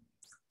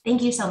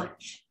 Thank you so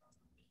much.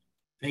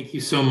 Thank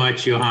you so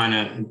much,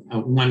 Johanna.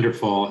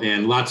 Wonderful,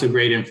 and lots of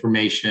great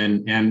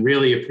information, and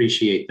really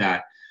appreciate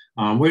that.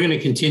 We're going to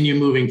continue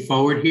moving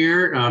forward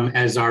here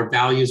as our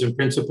values and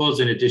principles,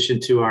 in addition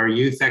to our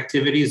youth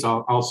activities,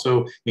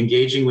 also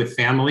engaging with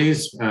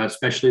families,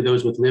 especially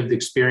those with lived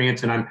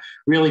experience. And I'm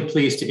really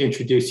pleased to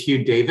introduce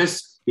Hugh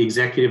Davis. the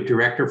executive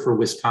director for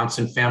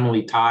Wisconsin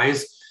Family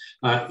Ties.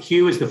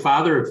 Hugh is the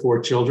father of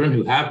 4 children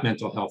who have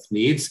mental health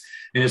needs,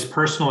 and his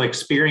personal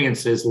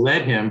experiences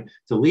led him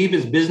to leave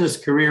his business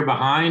career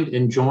behind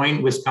and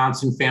join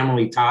Wisconsin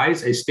Family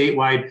Ties, a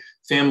statewide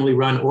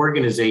family-run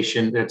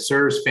organization that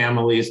serves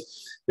families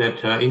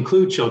that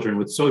include children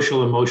with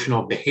social,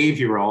 emotional,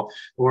 behavioral,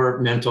 or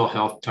mental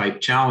health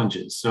type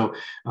challenges. So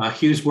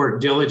Hugh's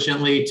worked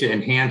diligently to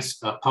enhance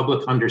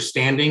public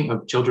understanding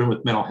of children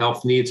with mental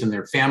health needs and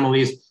their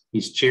families.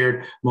 He's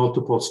chaired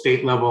multiple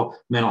state level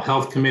mental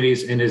health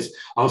committees and has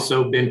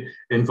also been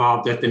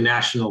involved at the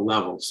national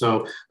level.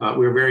 So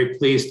we're very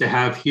pleased to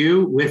have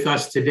Hugh with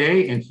us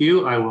today. And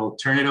Hugh, I will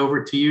turn it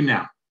over to you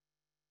now.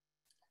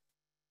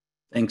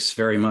 Thanks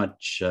very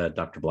much,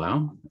 Dr.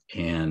 Blau,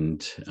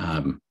 and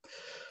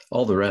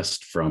all the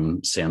rest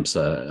from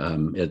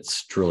SAMHSA.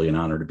 It's truly an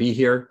honor to be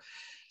here.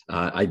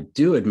 I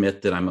do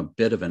admit that I'm a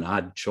bit of an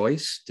odd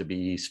choice to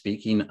be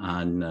speaking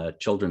on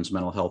Children's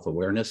Mental Health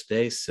Awareness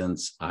Day,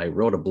 since I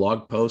wrote a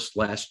blog post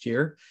last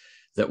year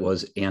that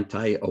was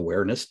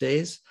Anti-Awareness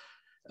Days,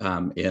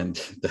 and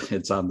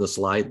it's on the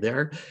slide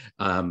there.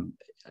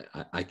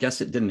 I guess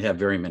it didn't have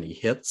very many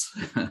hits,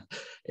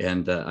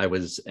 and I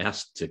was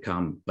asked to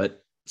come,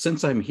 but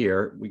since I'm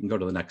here, we can go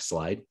to the next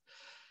slide.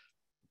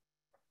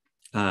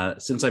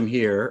 Since I'm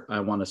here, I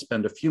want to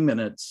spend a few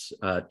minutes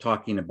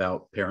talking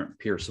about parent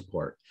peer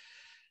support.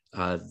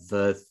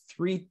 The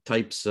 3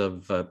 types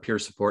of peer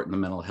support in the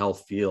mental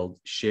health field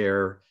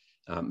share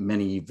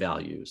many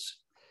values,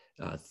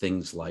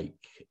 things like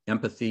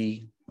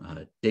empathy,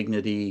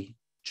 dignity,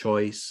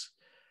 choice,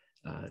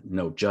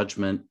 no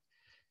judgment.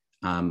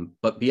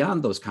 But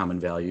beyond those common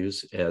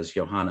values, as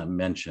Johanna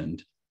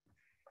mentioned,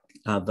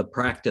 the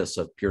practice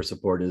of peer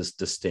support is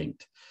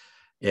distinct,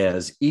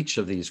 as each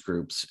of these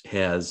groups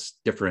has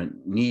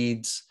different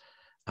needs.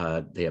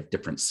 They have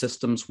different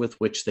systems with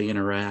which they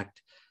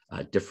interact,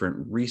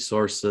 different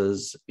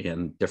resources,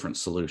 and different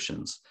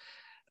solutions.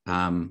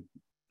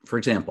 For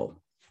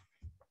example,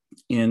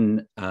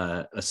 in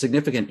a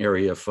significant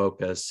area of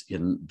focus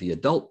in the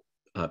adult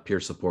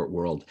peer support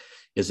world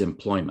is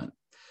employment,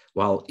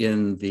 while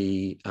in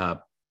the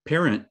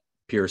parent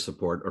peer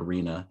support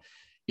arena,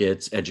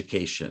 it's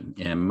education,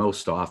 and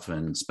most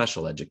often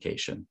special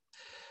education.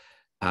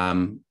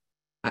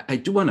 I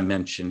do want to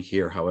mention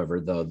here, however,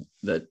 though,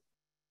 that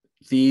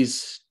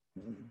these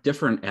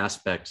different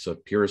aspects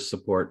of peer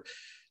support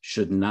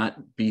should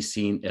not be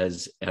seen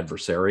as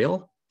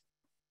adversarial.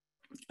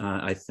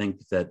 I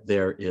think that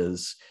there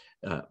is,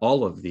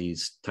 all of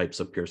these types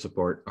of peer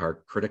support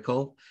are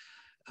critical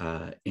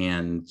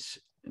and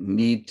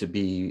need to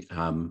be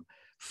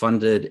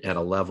funded at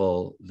a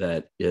level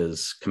that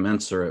is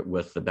commensurate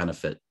with the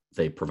benefit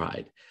they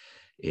provide.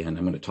 And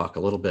I'm going to talk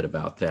a little bit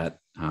about that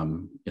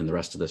in the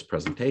rest of this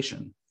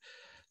presentation.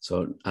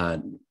 So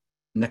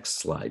next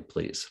slide,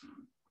 please.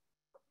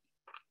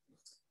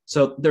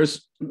 So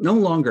there's no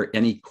longer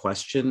any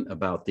question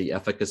about the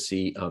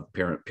efficacy of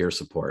parent peer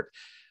support.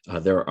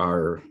 There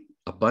are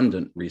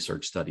abundant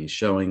research studies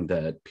showing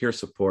that peer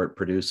support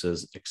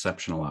produces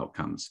exceptional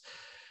outcomes.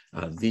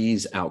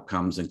 These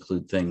outcomes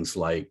include things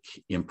like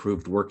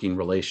improved working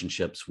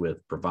relationships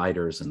with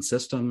providers and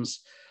systems,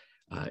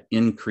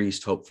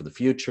 increased hope for the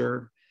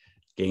future,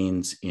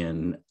 gains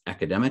in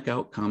academic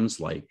outcomes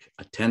like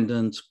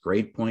attendance,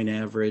 grade point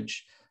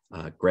average,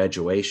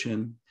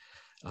 graduation,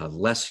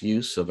 less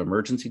use of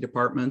emergency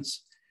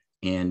departments,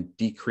 and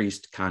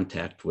decreased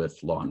contact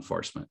with law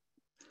enforcement.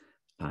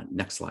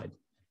 Next slide.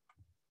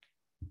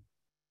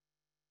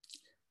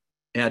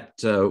 At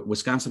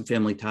Wisconsin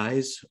Family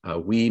Ties,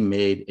 we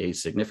made a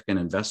significant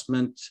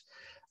investment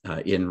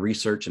in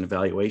research and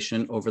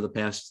evaluation over the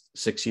past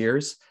 6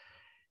 years.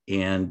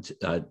 And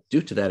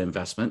due to that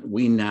investment,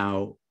 we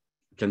now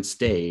can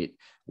state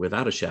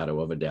without a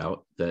shadow of a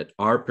doubt that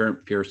our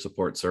parent peer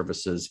support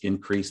services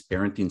increase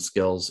parenting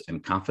skills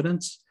and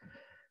confidence,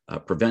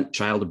 prevent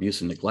child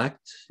abuse and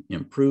neglect,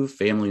 improve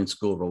family and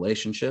school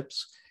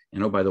relationships.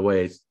 And oh, by the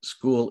way,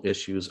 school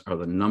issues are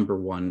the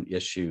 #1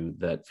 issue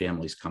that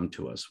families come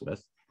to us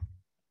with,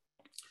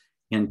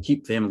 and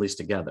keep families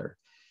together.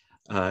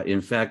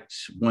 In fact,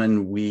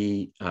 when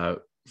we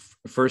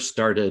first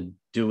started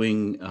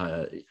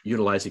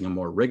utilizing a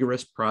more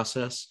rigorous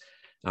process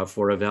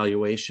for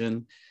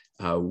evaluation,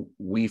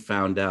 we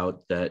found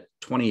out that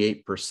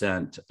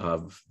 28%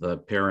 of the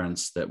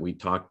parents that we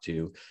talked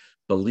to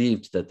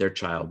believed that their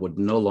child would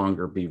no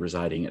longer be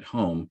residing at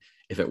home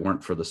if it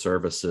weren't for the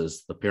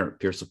services, the parent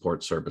peer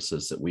support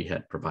services that we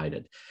had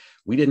provided.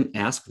 We didn't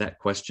ask that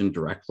question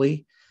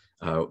directly.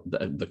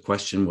 The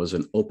question was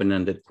an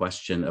open-ended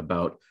question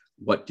about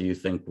what do you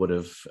think would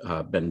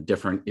have been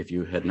different if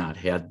you had not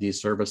had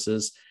these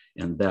services?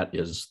 And that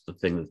is the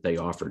thing that they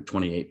offered,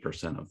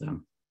 28% of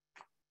them.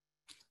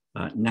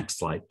 Next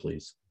slide,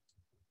 please.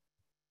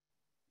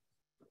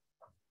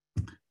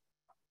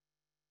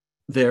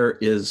 There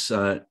is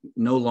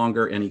no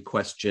longer any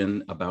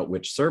question about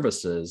which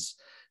services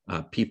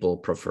people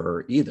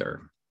prefer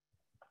either.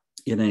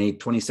 In a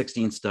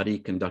 2016 study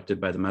conducted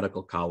by the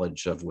Medical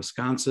College of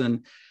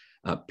Wisconsin,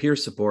 Peer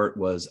support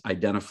was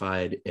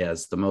identified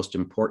as the most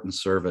important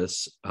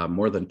service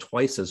more than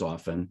twice as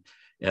often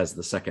as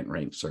the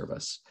second-ranked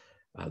service.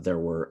 There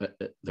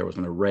was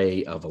an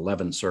array of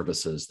 11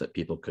 services that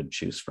people could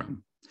choose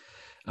from.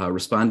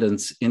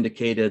 Respondents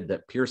indicated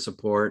that peer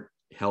support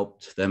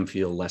helped them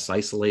feel less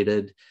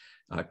isolated,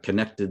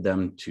 connected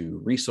them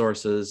to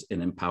resources,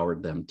 and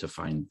empowered them to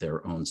find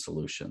their own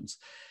solutions.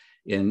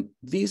 And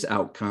these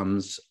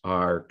outcomes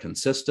are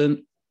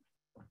consistent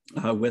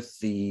with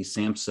the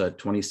SAMHSA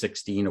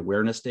 2016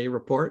 Awareness Day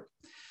report,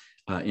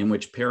 in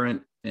which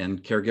parent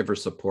and caregiver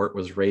support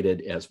was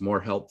rated as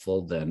more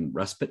helpful than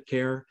respite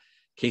care,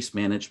 case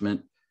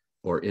management,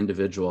 or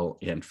individual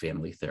and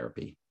family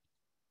therapy.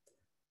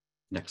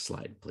 Next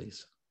slide,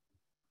 please.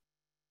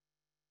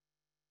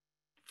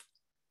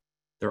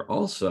 There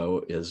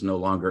also is no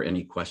longer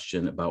any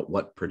question about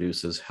what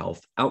produces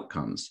health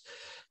outcomes.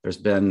 There's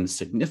been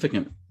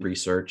significant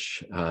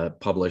research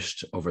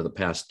published over the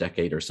past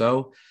decade or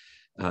so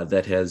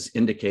that has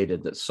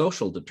indicated that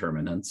social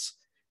determinants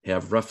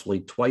have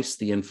roughly twice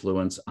the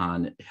influence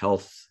on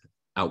health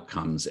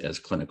outcomes as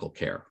clinical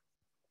care.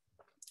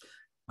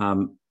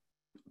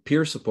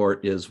 Peer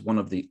support is one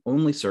of the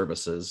only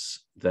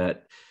services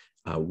that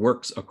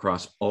works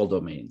across all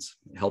domains,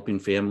 helping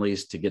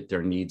families to get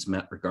their needs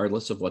met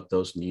regardless of what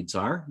those needs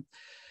are.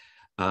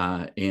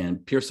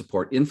 And peer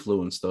support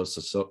influence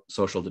those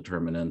social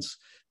determinants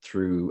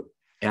through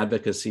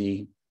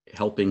advocacy,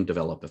 helping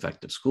develop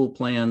effective school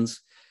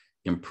plans,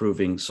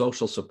 improving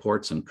social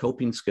supports and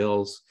coping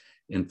skills,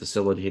 and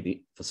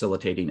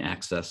facilitating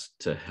access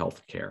to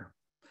health care.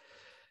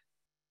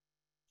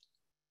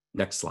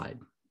 Next slide.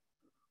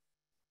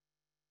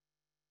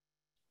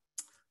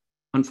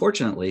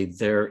 Unfortunately,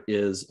 there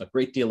is a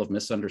great deal of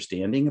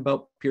misunderstanding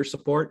about peer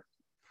support,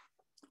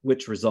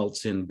 which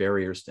results in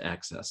barriers to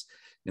access.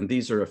 And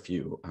these are a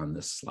few on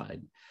this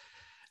slide.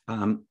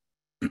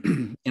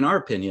 In our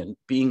opinion,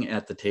 being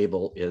at the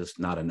table is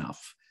not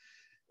enough.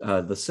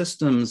 The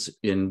systems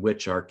in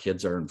which our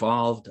kids are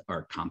involved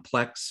are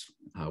complex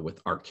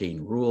with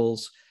arcane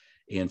rules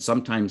and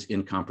sometimes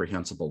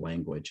incomprehensible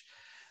language.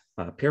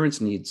 Parents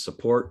need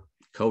support,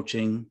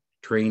 coaching,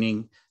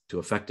 training to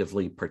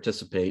effectively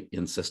participate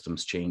in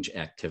systems change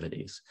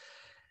activities.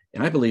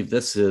 And I believe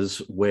this is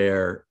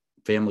where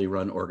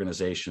family-run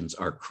organizations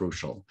are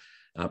crucial,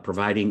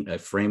 providing a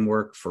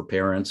framework for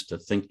parents to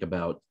think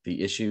about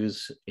the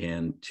issues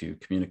and to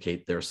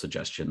communicate their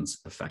suggestions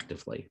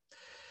effectively.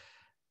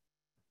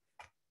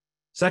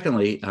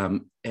 Secondly,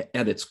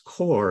 at its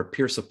core,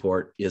 peer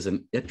support is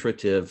an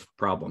iterative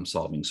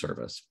problem-solving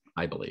service,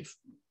 I believe.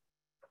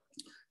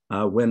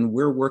 When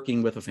we're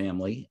working with a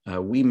family,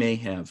 we may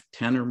have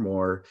 10 or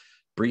more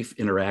brief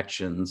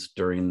interactions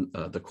during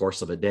the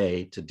course of a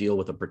day to deal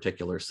with a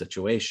particular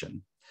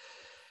situation.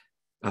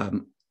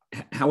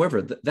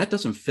 However, that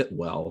doesn't fit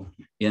well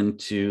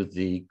into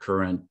the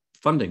current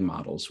funding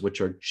models,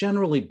 which are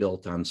generally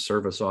built on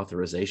service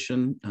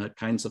authorization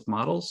kinds of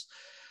models.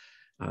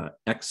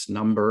 X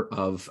number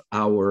of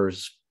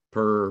hours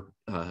per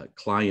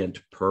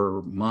client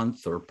per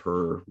month or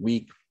per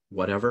week,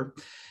 whatever.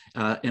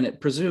 And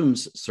it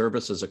presumes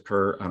services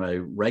occur on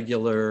a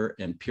regular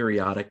and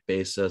periodic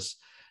basis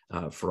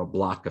for a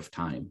block of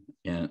time.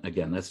 And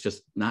again, that's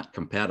just not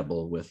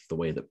compatible with the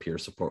way that peer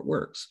support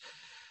works.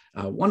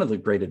 One of the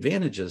great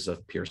advantages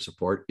of peer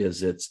support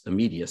is its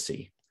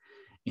immediacy.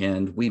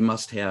 And we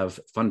must have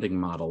funding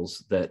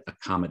models that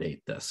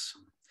accommodate this.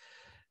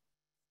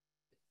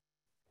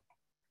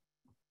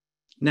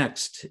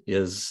 Next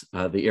is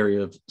the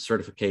area of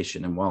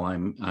certification. And while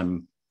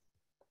I'm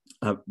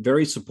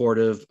very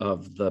supportive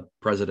of the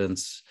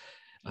President's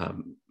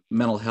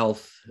mental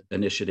health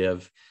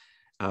initiative,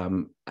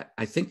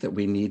 I think that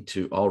we need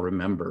to all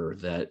remember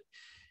that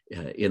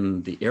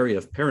in the area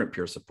of parent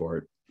peer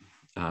support,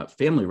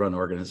 family-run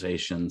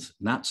organizations,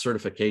 not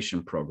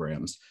certification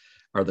programs,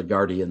 are the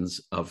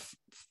guardians of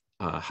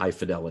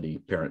high-fidelity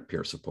parent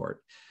peer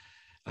support.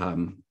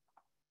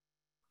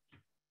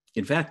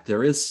 In fact,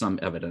 there is some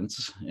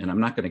evidence, and I'm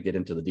not going to get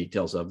into the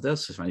details of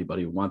this. If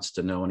anybody wants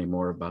to know any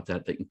more about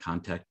that, they can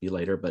contact me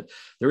later. But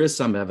there is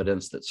some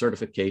evidence that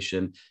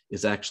certification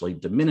is actually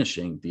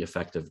diminishing the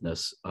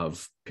effectiveness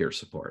of peer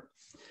support.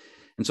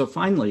 And so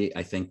finally,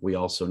 I think we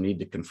also need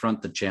to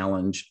confront the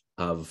challenge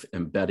of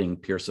embedding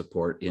peer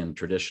support in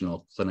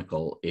traditional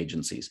clinical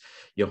agencies.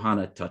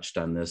 Johanna touched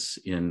on this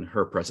in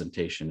her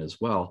presentation as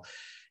well,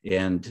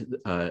 and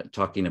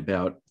talking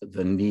about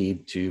the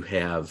need to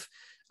have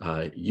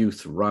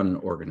youth-run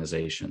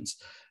organizations.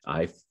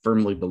 I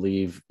firmly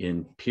believe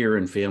in peer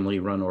and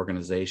family-run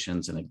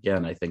organizations, and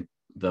again, I think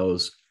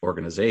those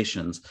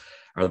organizations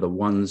are the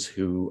ones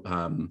who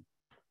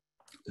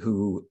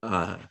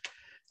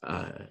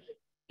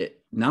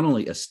not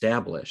only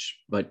establish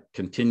but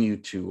continue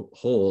to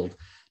hold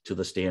to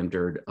the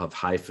standard of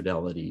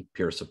high-fidelity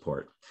peer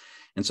support.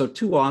 And so,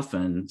 too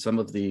often, some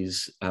of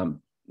these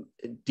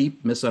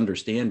deep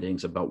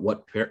misunderstandings about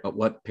what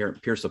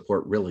parent peer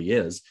support really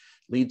is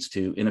leads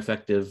to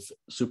ineffective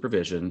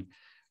supervision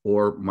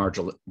or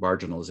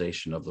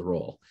marginalization of the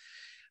role.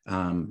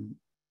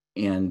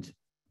 And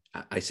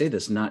I say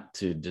this not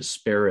to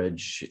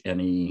disparage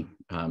any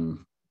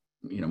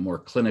more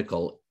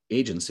clinical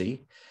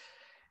agency.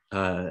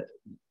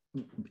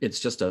 It's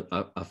just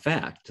a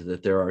fact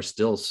that there are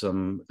still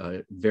some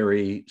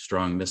very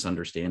strong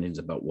misunderstandings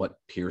about what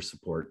peer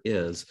support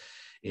is.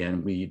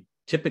 And we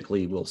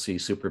typically will see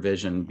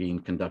supervision being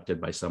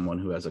conducted by someone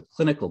who has a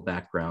clinical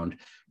background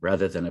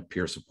rather than a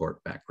peer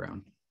support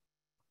background.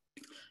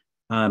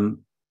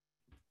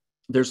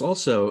 There's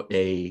also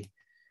a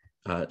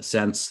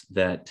sense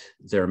that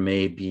there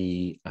may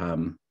be,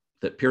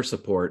 that peer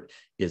support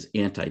is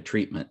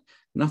anti-treatment.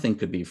 Nothing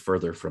could be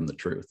further from the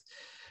truth.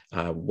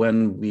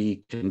 When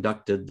we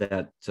conducted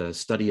that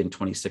study in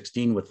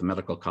 2016 with the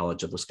Medical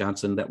College of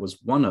Wisconsin, that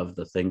was one of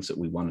the things that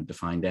we wanted to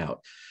find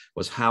out,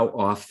 was how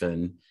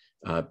often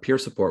peer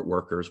support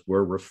workers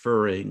were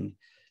referring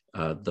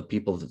the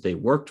people that they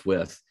worked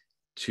with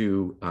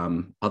to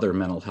other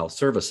mental health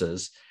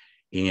services.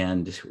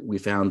 And we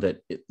found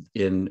that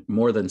in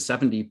more than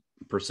 70%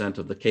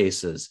 of the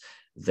cases,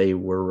 they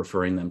were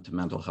referring them to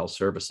mental health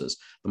services.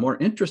 The more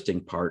interesting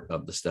part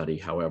of the study,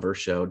 however,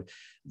 showed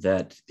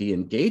that the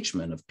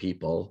engagement of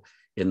people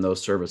in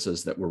those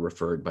services that were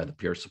referred by the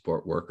peer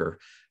support worker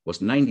was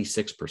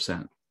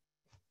 96%,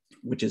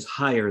 which is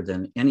higher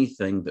than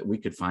anything that we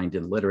could find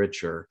in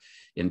literature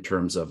in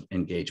terms of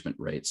engagement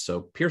rates.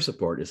 So peer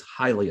support is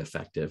highly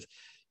effective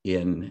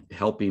in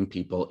helping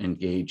people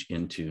engage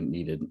into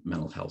needed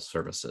mental health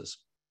services.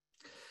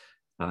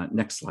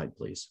 Next slide,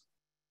 please.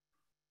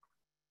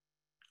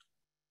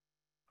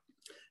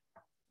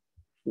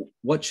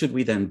 What should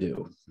we then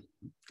do?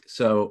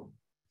 So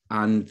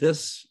on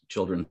this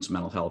Children's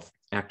Mental Health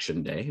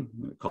Action Day,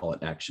 we call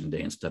it Action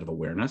Day instead of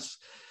awareness,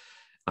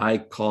 I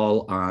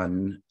call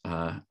on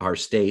our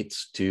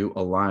states to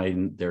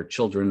align their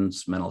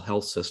children's mental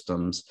health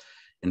systems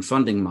and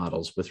funding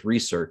models with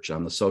research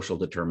on the social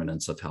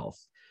determinants of health,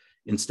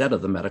 instead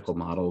of the medical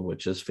model,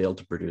 which has failed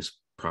to produce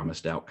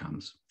promised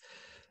outcomes.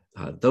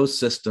 Those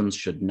systems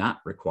should not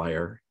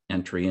require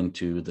entry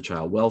into the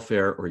child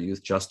welfare or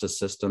youth justice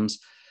systems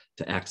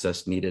to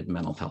access needed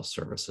mental health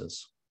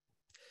services.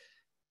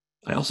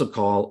 I also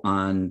call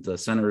on the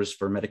Centers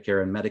for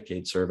Medicare and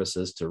Medicaid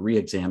Services to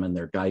re-examine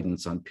their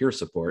guidance on peer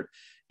support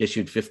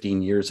issued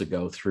 15 years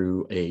ago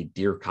through a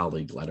Dear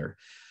Colleague letter.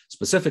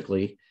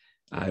 Specifically,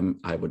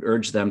 I would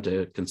urge them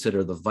to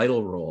consider the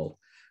vital role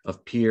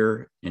of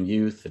peer and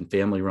youth and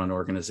family-run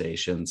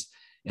organizations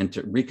and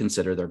to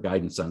reconsider their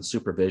guidance on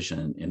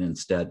supervision and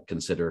instead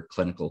consider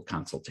clinical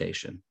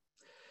consultation.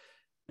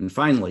 And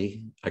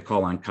finally, I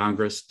call on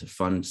Congress to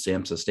fund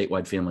SAMHSA's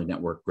statewide family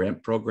network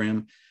grant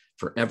program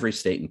for every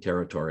state and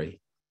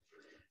territory.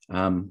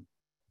 At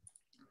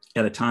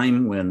a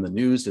time when the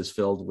news is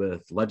filled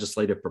with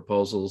legislative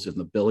proposals in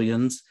the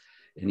billions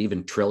and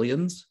even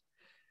trillions,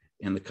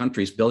 and the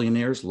country's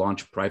billionaires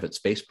launch private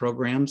space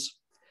programs,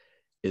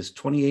 is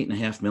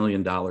 $28.5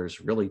 million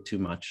really too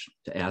much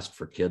to ask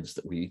for kids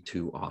that we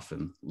too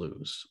often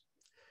lose?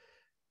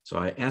 So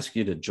I ask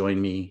you to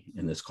join me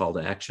in this call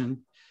to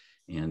action,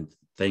 and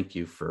thank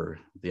you for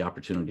the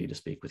opportunity to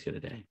speak with you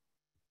today.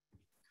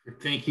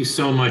 Thank you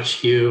so much,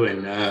 Hugh.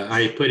 And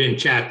I put in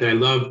chat that I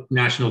love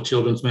National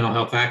Children's Mental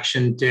Health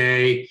Action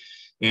Day.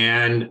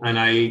 And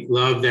I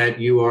love that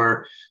you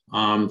are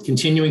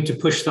continuing to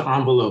push the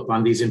envelope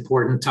on these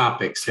important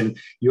topics. And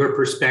your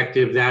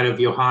perspective, that of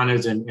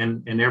Johanna's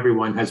and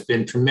everyone, has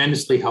been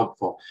tremendously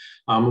helpful.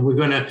 We're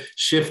going to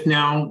shift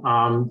now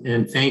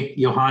and thank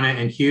Johanna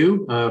and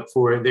Hugh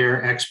for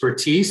their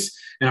expertise.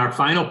 And our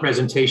final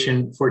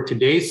presentation for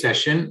today's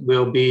session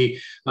will be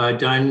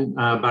done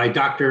by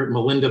Dr.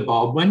 Melinda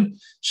Baldwin.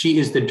 She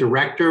is the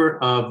director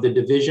of the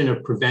Division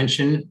of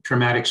Prevention,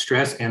 Traumatic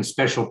Stress, and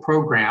Special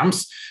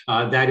Programs.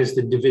 That is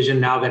the division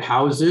now that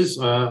houses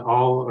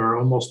all or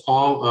almost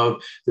all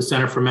of the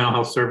Center for Mental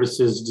Health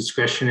Services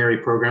discretionary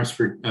programs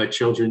for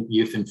children,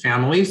 youth, and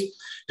families.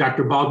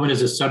 Dr. Baldwin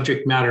is a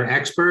subject matter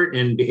expert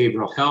in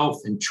behavioral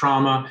health and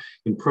trauma,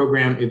 in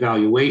program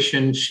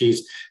evaluation.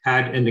 She's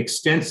had an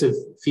extensive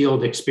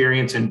field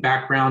experience and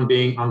background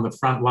being on the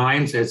front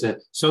lines as a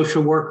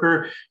social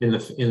worker in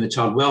the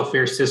child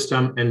welfare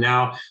system, and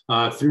now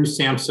through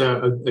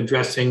SAMHSA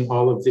addressing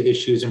all of the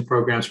issues and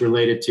programs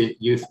related to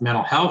youth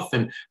mental health.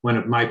 And one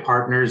of my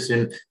partners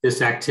in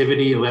this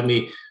activity, let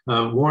me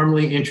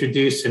warmly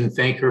introduce and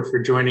thank her for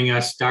joining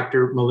us,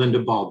 Dr. Melinda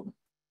Baldwin.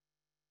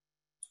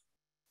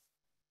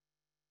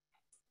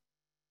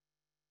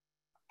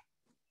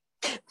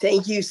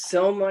 Thank you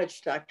so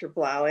much, Dr.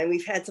 Blau. And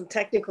we've had some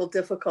technical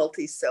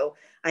difficulties, so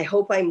I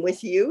hope I'm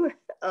with you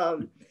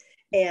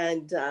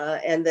and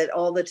that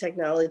all the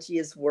technology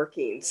is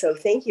working. So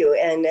thank you.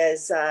 And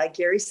as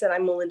Gary said,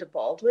 I'm Melinda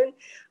Baldwin,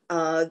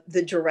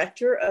 the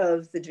director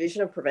of the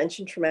Division of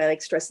Prevention,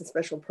 Traumatic Stress, and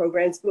Special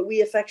Programs, but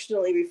we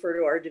affectionately refer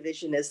to our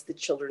division as the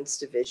Children's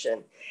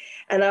Division.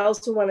 And I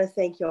also want to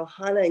thank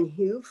Johanna and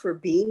Hugh for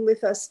being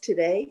with us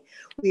today.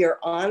 We are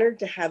honored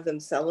to have them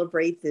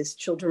celebrate this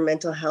Children's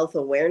Mental Health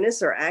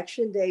Awareness or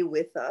Action Day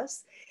with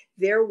us.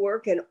 Their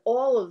work and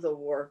all of the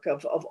work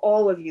of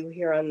all of you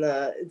here on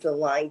the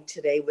line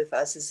today with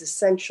us is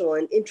essential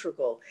and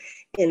integral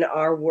in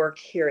our work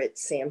here at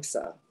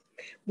SAMHSA.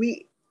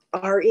 We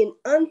are in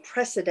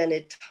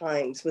unprecedented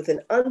times with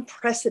an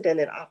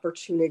unprecedented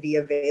opportunity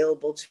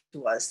available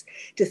to us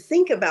to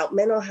think about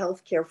mental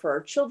health care for our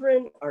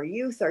children, our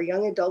youth, our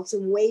young adults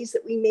in ways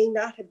that we may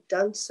not have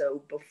done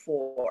so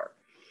before.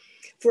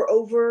 For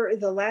over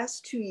the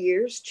last 2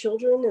 years,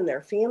 children and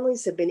their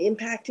families have been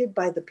impacted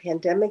by the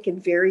pandemic in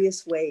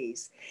various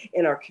ways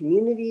in our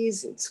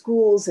communities, in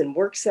schools, and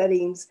work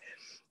settings.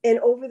 And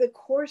over the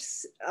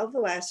course of the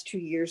last 2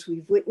 years,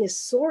 we've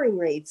witnessed soaring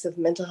rates of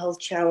mental health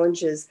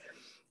challenges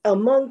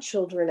among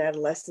children,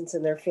 adolescents,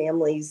 and their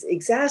families,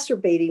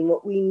 exacerbating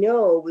what we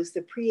know was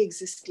the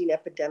pre-existing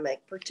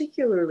epidemic,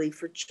 particularly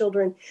for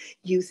children,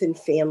 youth, and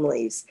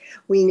families.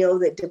 We know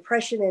that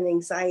depression and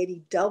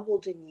anxiety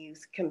doubled in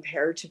youth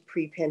compared to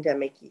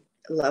pre-pandemic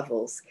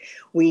levels.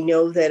 We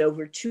know that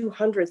over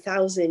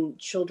 200,000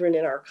 children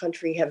in our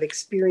country have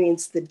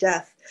experienced the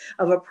death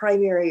of a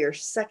primary or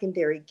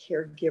secondary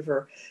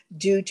caregiver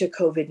due to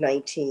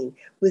COVID-19,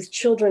 with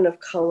children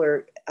of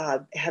color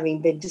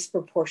having been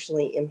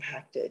disproportionately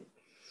impacted.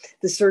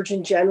 The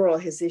Surgeon General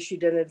has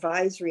issued an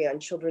advisory on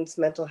children's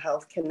mental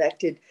health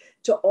connected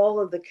to all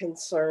of the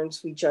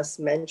concerns we just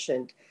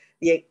mentioned.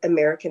 The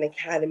American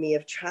Academy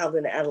of Child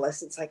and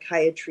Adolescent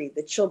Psychiatry,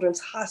 the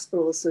Children's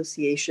Hospital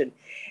Association,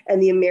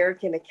 and the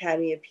American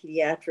Academy of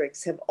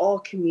Pediatrics have all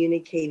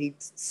communicated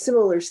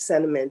similar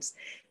sentiments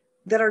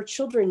that our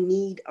children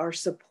need our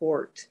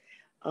support.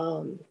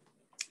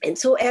 And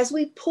so as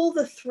we pull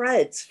the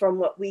threads from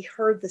what we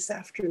heard this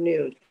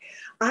afternoon,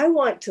 I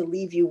want to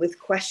leave you with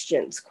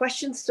questions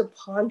to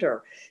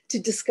ponder, to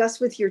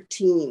discuss with your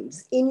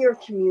teams, in your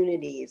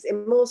communities,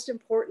 and most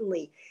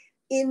importantly,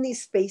 in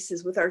these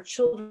spaces with our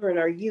children,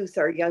 our youth,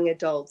 our young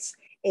adults,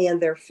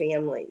 and their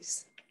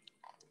families.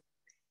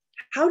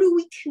 How do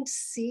we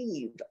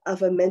conceive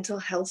of a mental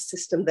health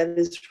system that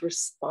is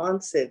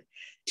responsive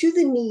to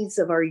the needs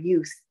of our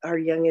youth, our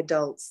young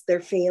adults,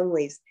 their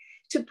families,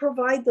 to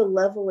provide the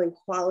level and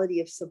quality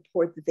of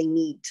support that they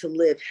need to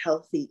live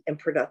healthy and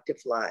productive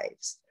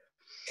lives?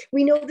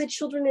 We know that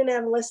children and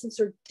adolescents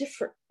are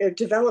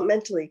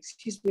developmentally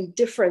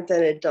different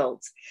than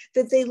adults,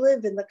 that they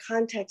live in the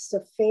context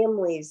of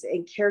families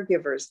and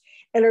caregivers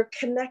and are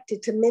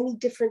connected to many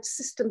different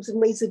systems in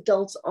ways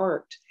adults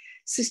aren't.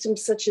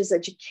 Systems such as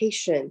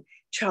education,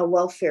 child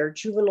welfare,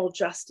 juvenile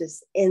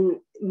justice, and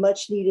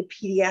much needed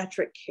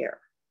pediatric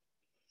care.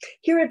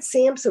 Here at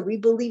SAMHSA, we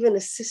believe in a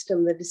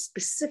system that is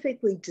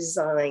specifically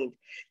designed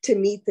to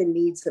meet the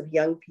needs of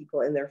young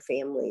people and their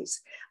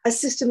families, a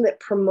system that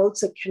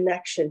promotes a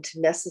connection to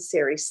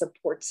necessary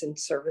supports and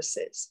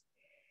services.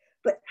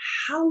 But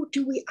how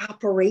do we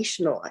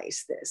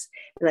operationalize this?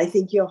 And I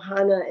think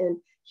Johanna and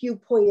Hugh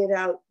pointed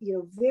out,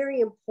 very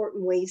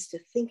important ways to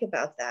think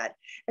about that.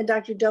 And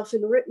Dr.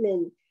 Delphin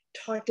Rittman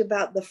talked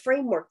about the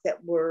framework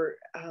that we're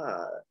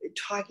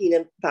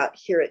talking about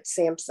here at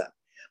SAMHSA.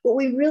 But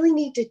we really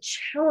need to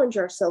challenge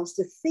ourselves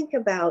to think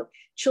about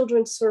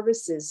children's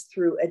services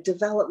through a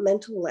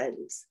developmental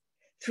lens,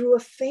 through a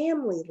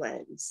family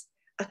lens,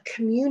 a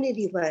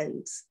community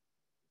lens,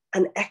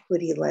 an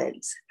equity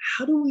lens.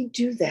 How do we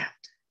do that?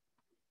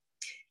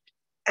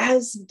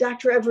 As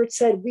Dr. Everett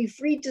said, we've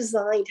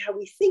redesigned how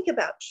we think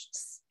about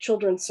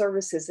children's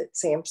services at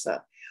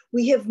SAMHSA.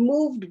 We have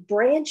moved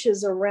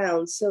branches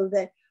around so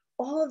that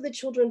all of the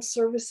children's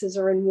services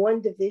are in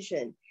one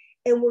division,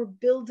 and we're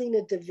building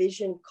a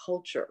division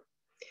culture.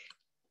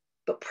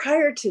 But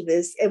prior to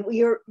this, and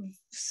we are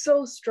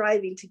so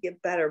striving to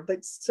get better, but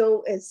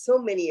as so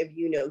many of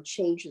you know,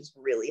 change is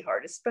really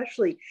hard,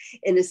 especially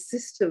in a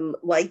system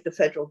like the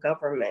federal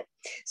government.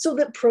 So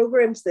that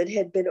programs that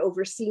had been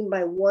overseen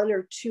by 1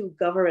 or 2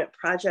 government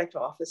project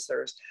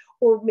officers,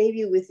 or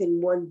maybe within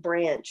one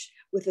branch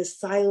with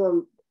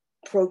asylum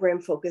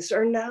program focus,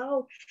 are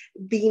now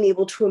being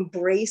able to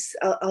embrace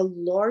a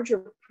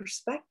larger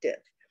perspective.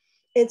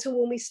 And so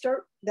when we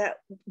start that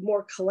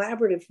more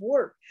collaborative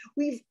work,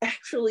 we've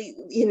actually,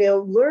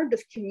 learned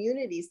of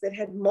communities that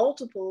had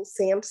multiple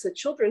SAMHSA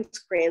children's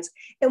grants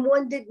and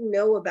one didn't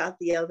know about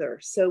the other.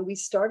 So we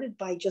started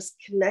by just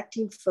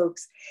connecting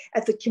folks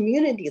at the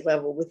community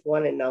level with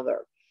one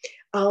another.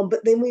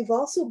 But then we've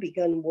also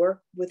begun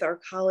work with our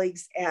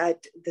colleagues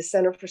at the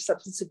Center for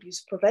Substance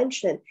Abuse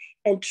Prevention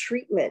and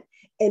Treatment,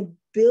 and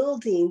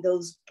building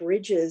those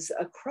bridges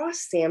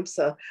across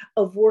SAMHSA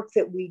of work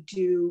that we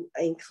do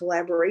in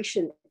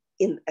collaboration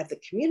at the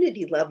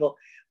community level,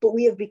 but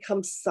we have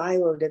become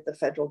siloed at the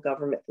federal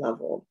government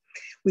level.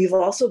 We've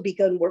also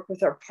begun work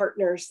with our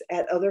partners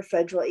at other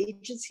federal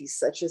agencies,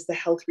 such as the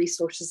Health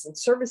Resources and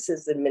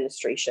Services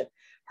Administration,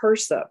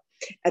 HRSA,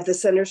 at the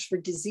Centers for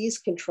Disease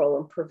Control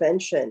and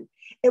Prevention.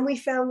 And we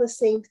found the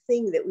same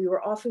thing, that we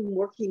were often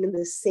working in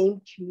the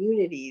same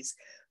communities,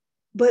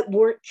 but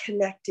weren't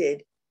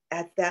connected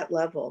at that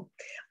level.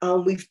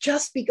 We've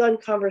just begun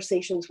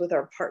conversations with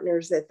our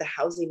partners at the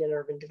Housing and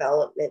Urban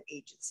Development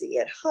Agency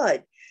at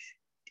HUD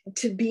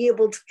to be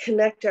able to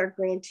connect our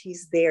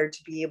grantees there,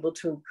 to be able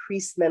to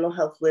increase mental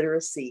health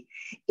literacy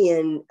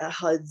in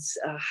HUD's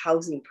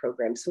housing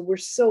program. So we're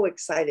so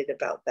excited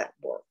about that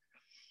work.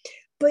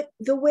 But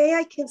the way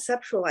I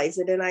conceptualize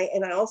it, and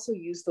I also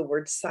use the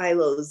word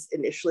silos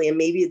initially, and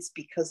maybe it's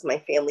because my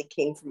family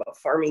came from a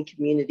farming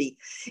community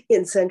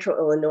in central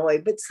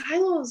Illinois, but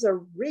silos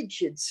are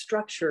rigid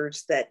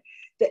structures that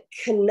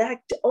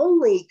connect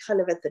only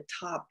kind of at the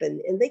top,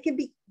 and they can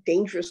be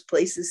dangerous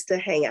places to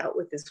hang out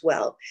with as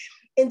well.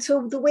 And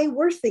so the way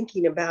we're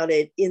thinking about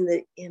it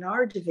in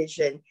our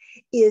division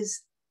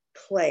is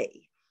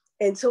play.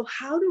 And so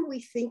how do we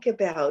think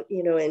about,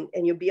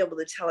 and you'll be able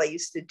to tell I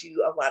used to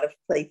do a lot of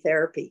play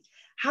therapy.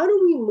 How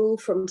do we move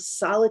from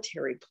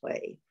solitary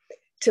play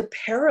to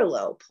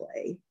parallel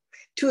play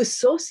to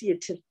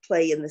associative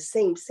play in the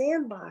same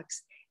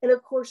sandbox? And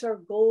of course, our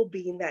goal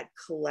being that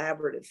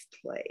collaborative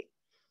play.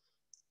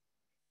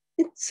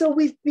 And so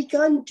we've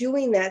begun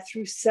doing that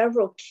through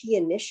several key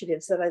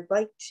initiatives that I'd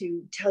like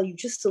to tell you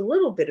just a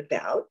little bit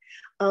about.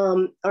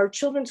 Our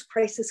Children's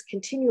Crisis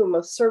Continuum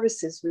of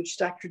Services, which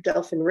Dr.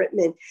 Delphin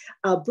Rittman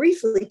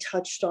briefly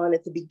touched on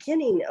at the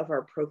beginning of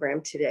our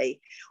program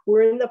today.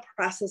 We're in the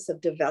process of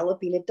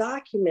developing a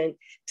document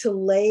to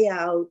lay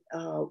out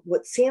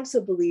what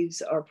SAMHSA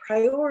believes are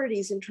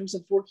priorities in terms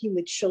of working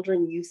with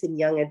children, youth, and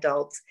young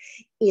adults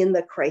in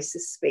the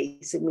crisis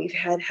space. And we've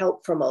had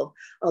help from a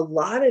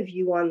lot of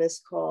you on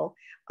this call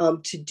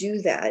to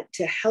do that,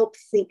 to help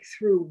think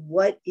through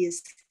what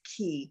is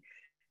key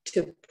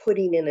to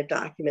putting in a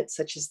document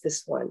such as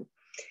this one.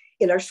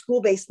 In our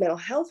school-based mental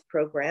health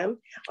program,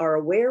 our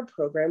AWARE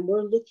program,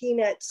 we're looking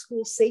at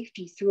school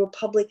safety through a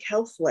public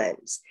health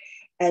lens.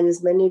 And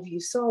as many of you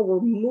saw, we're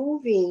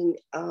moving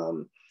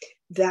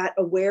that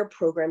AWARE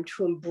program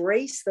to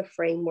embrace the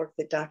framework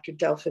that Dr.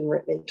 Delphin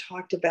Rittman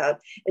talked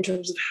about in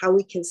terms of how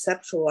we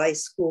conceptualize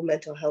school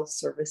mental health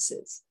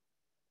services.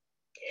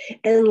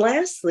 And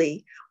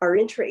lastly, our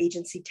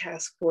interagency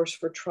task force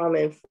for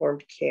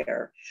trauma-informed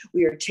care.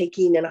 We are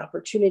taking an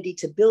opportunity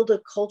to build a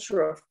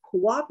culture of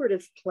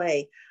cooperative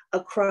play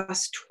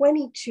across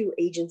 22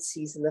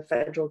 agencies in the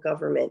federal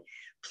government,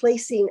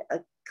 placing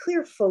a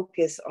clear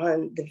focus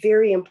on the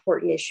very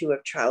important issue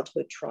of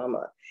childhood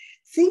trauma.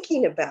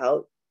 Thinking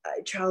about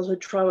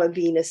childhood trauma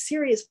being a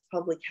serious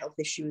public health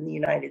issue in the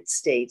United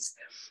States,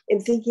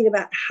 and thinking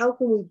about how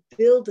can we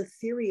build a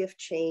theory of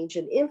change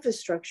and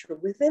infrastructure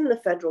within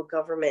the federal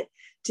government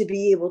to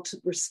be able to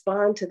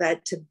respond to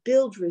that, to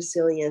build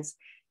resilience,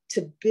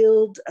 to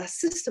build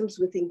systems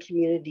within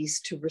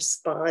communities to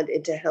respond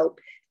and to help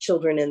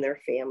children and their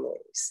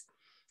families.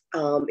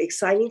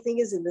 Exciting thing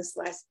is in this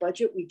last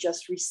budget, we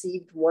just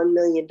received $1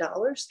 million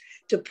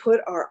to put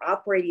our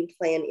operating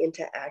plan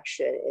into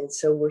action. And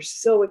so we're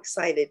so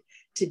excited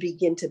to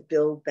begin to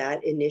build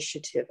that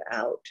initiative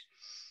out.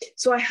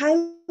 So I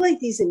highlight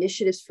these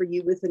initiatives for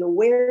you with an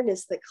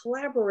awareness that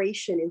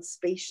collaboration in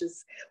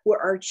spaces where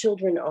our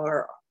children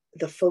are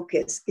the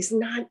focus is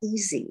not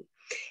easy,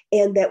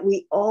 and that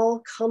we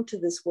all come to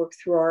this work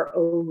through our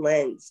own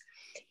lens.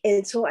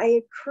 And so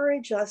I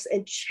encourage us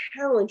and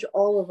challenge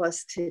all of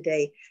us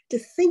today to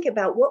think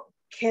about what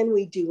can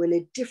we do in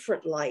a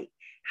different light?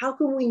 How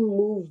can we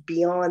move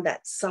beyond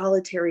that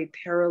solitary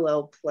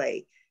parallel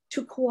play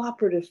to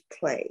cooperative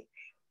play?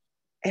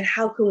 And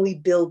how can we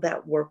build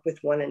that work with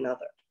one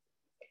another?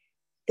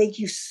 Thank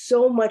you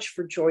so much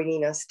for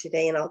joining us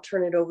today, and I'll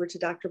turn it over to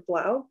Dr.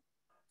 Blau.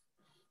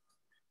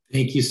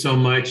 Thank you so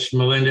much,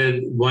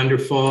 Melinda.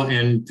 Wonderful.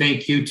 And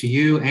thank you to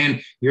you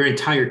and your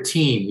entire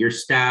team. Your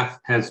staff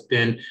has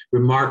been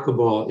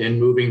remarkable in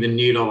moving the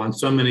needle on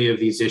so many of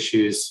these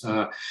issues.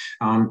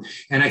 And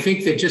I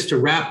think that just to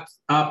wrap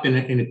up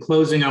in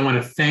closing, I want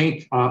to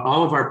thank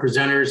all of our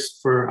presenters,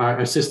 for our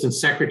Assistant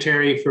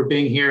Secretary for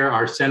being here,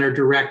 our Center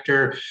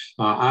Director,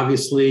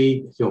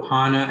 obviously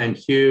Johanna and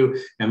Hugh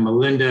and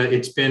Melinda.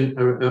 It's been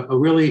a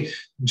really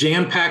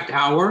jam-packed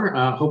hour.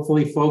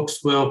 Hopefully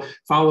folks will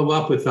follow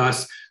up with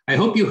us. I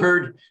hope you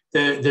heard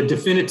the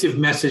definitive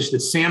message that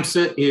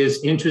SAMHSA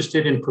is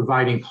interested in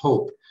providing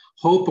hope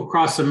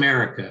across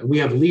America. We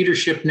have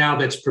leadership now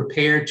that's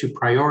prepared to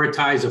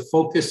prioritize a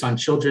focus on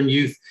children,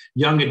 youth,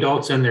 young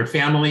adults, and their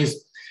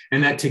families.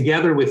 And that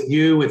together with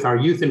you, with our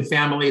youth and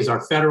families,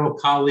 our federal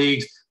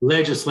colleagues,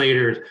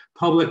 legislators,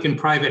 public and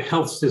private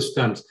health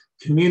systems,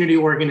 community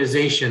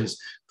organizations,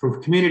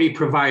 community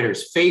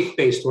providers,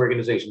 faith-based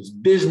organizations,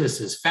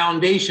 businesses,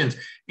 foundations,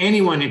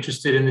 anyone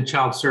interested in the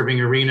child serving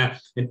arena,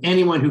 and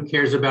anyone who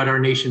cares about our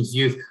nation's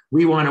youth,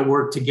 we want to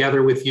work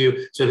together with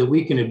you so that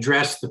we can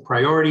address the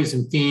priorities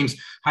and themes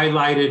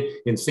highlighted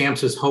in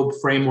SAMHSA's HOPE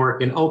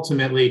framework and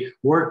ultimately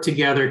work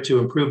together to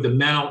improve the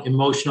mental,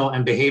 emotional,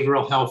 and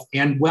behavioral health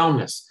and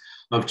wellness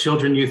of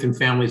children, youth, and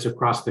families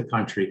across the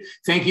country.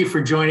 Thank you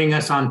for joining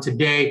us on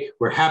today.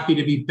 We're happy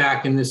to be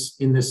back in this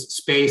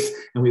space,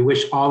 and we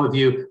wish all of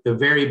you the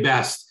very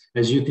best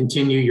as you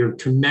continue your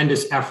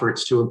tremendous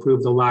efforts to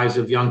improve the lives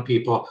of young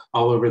people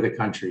all over the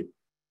country.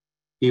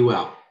 Be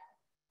well.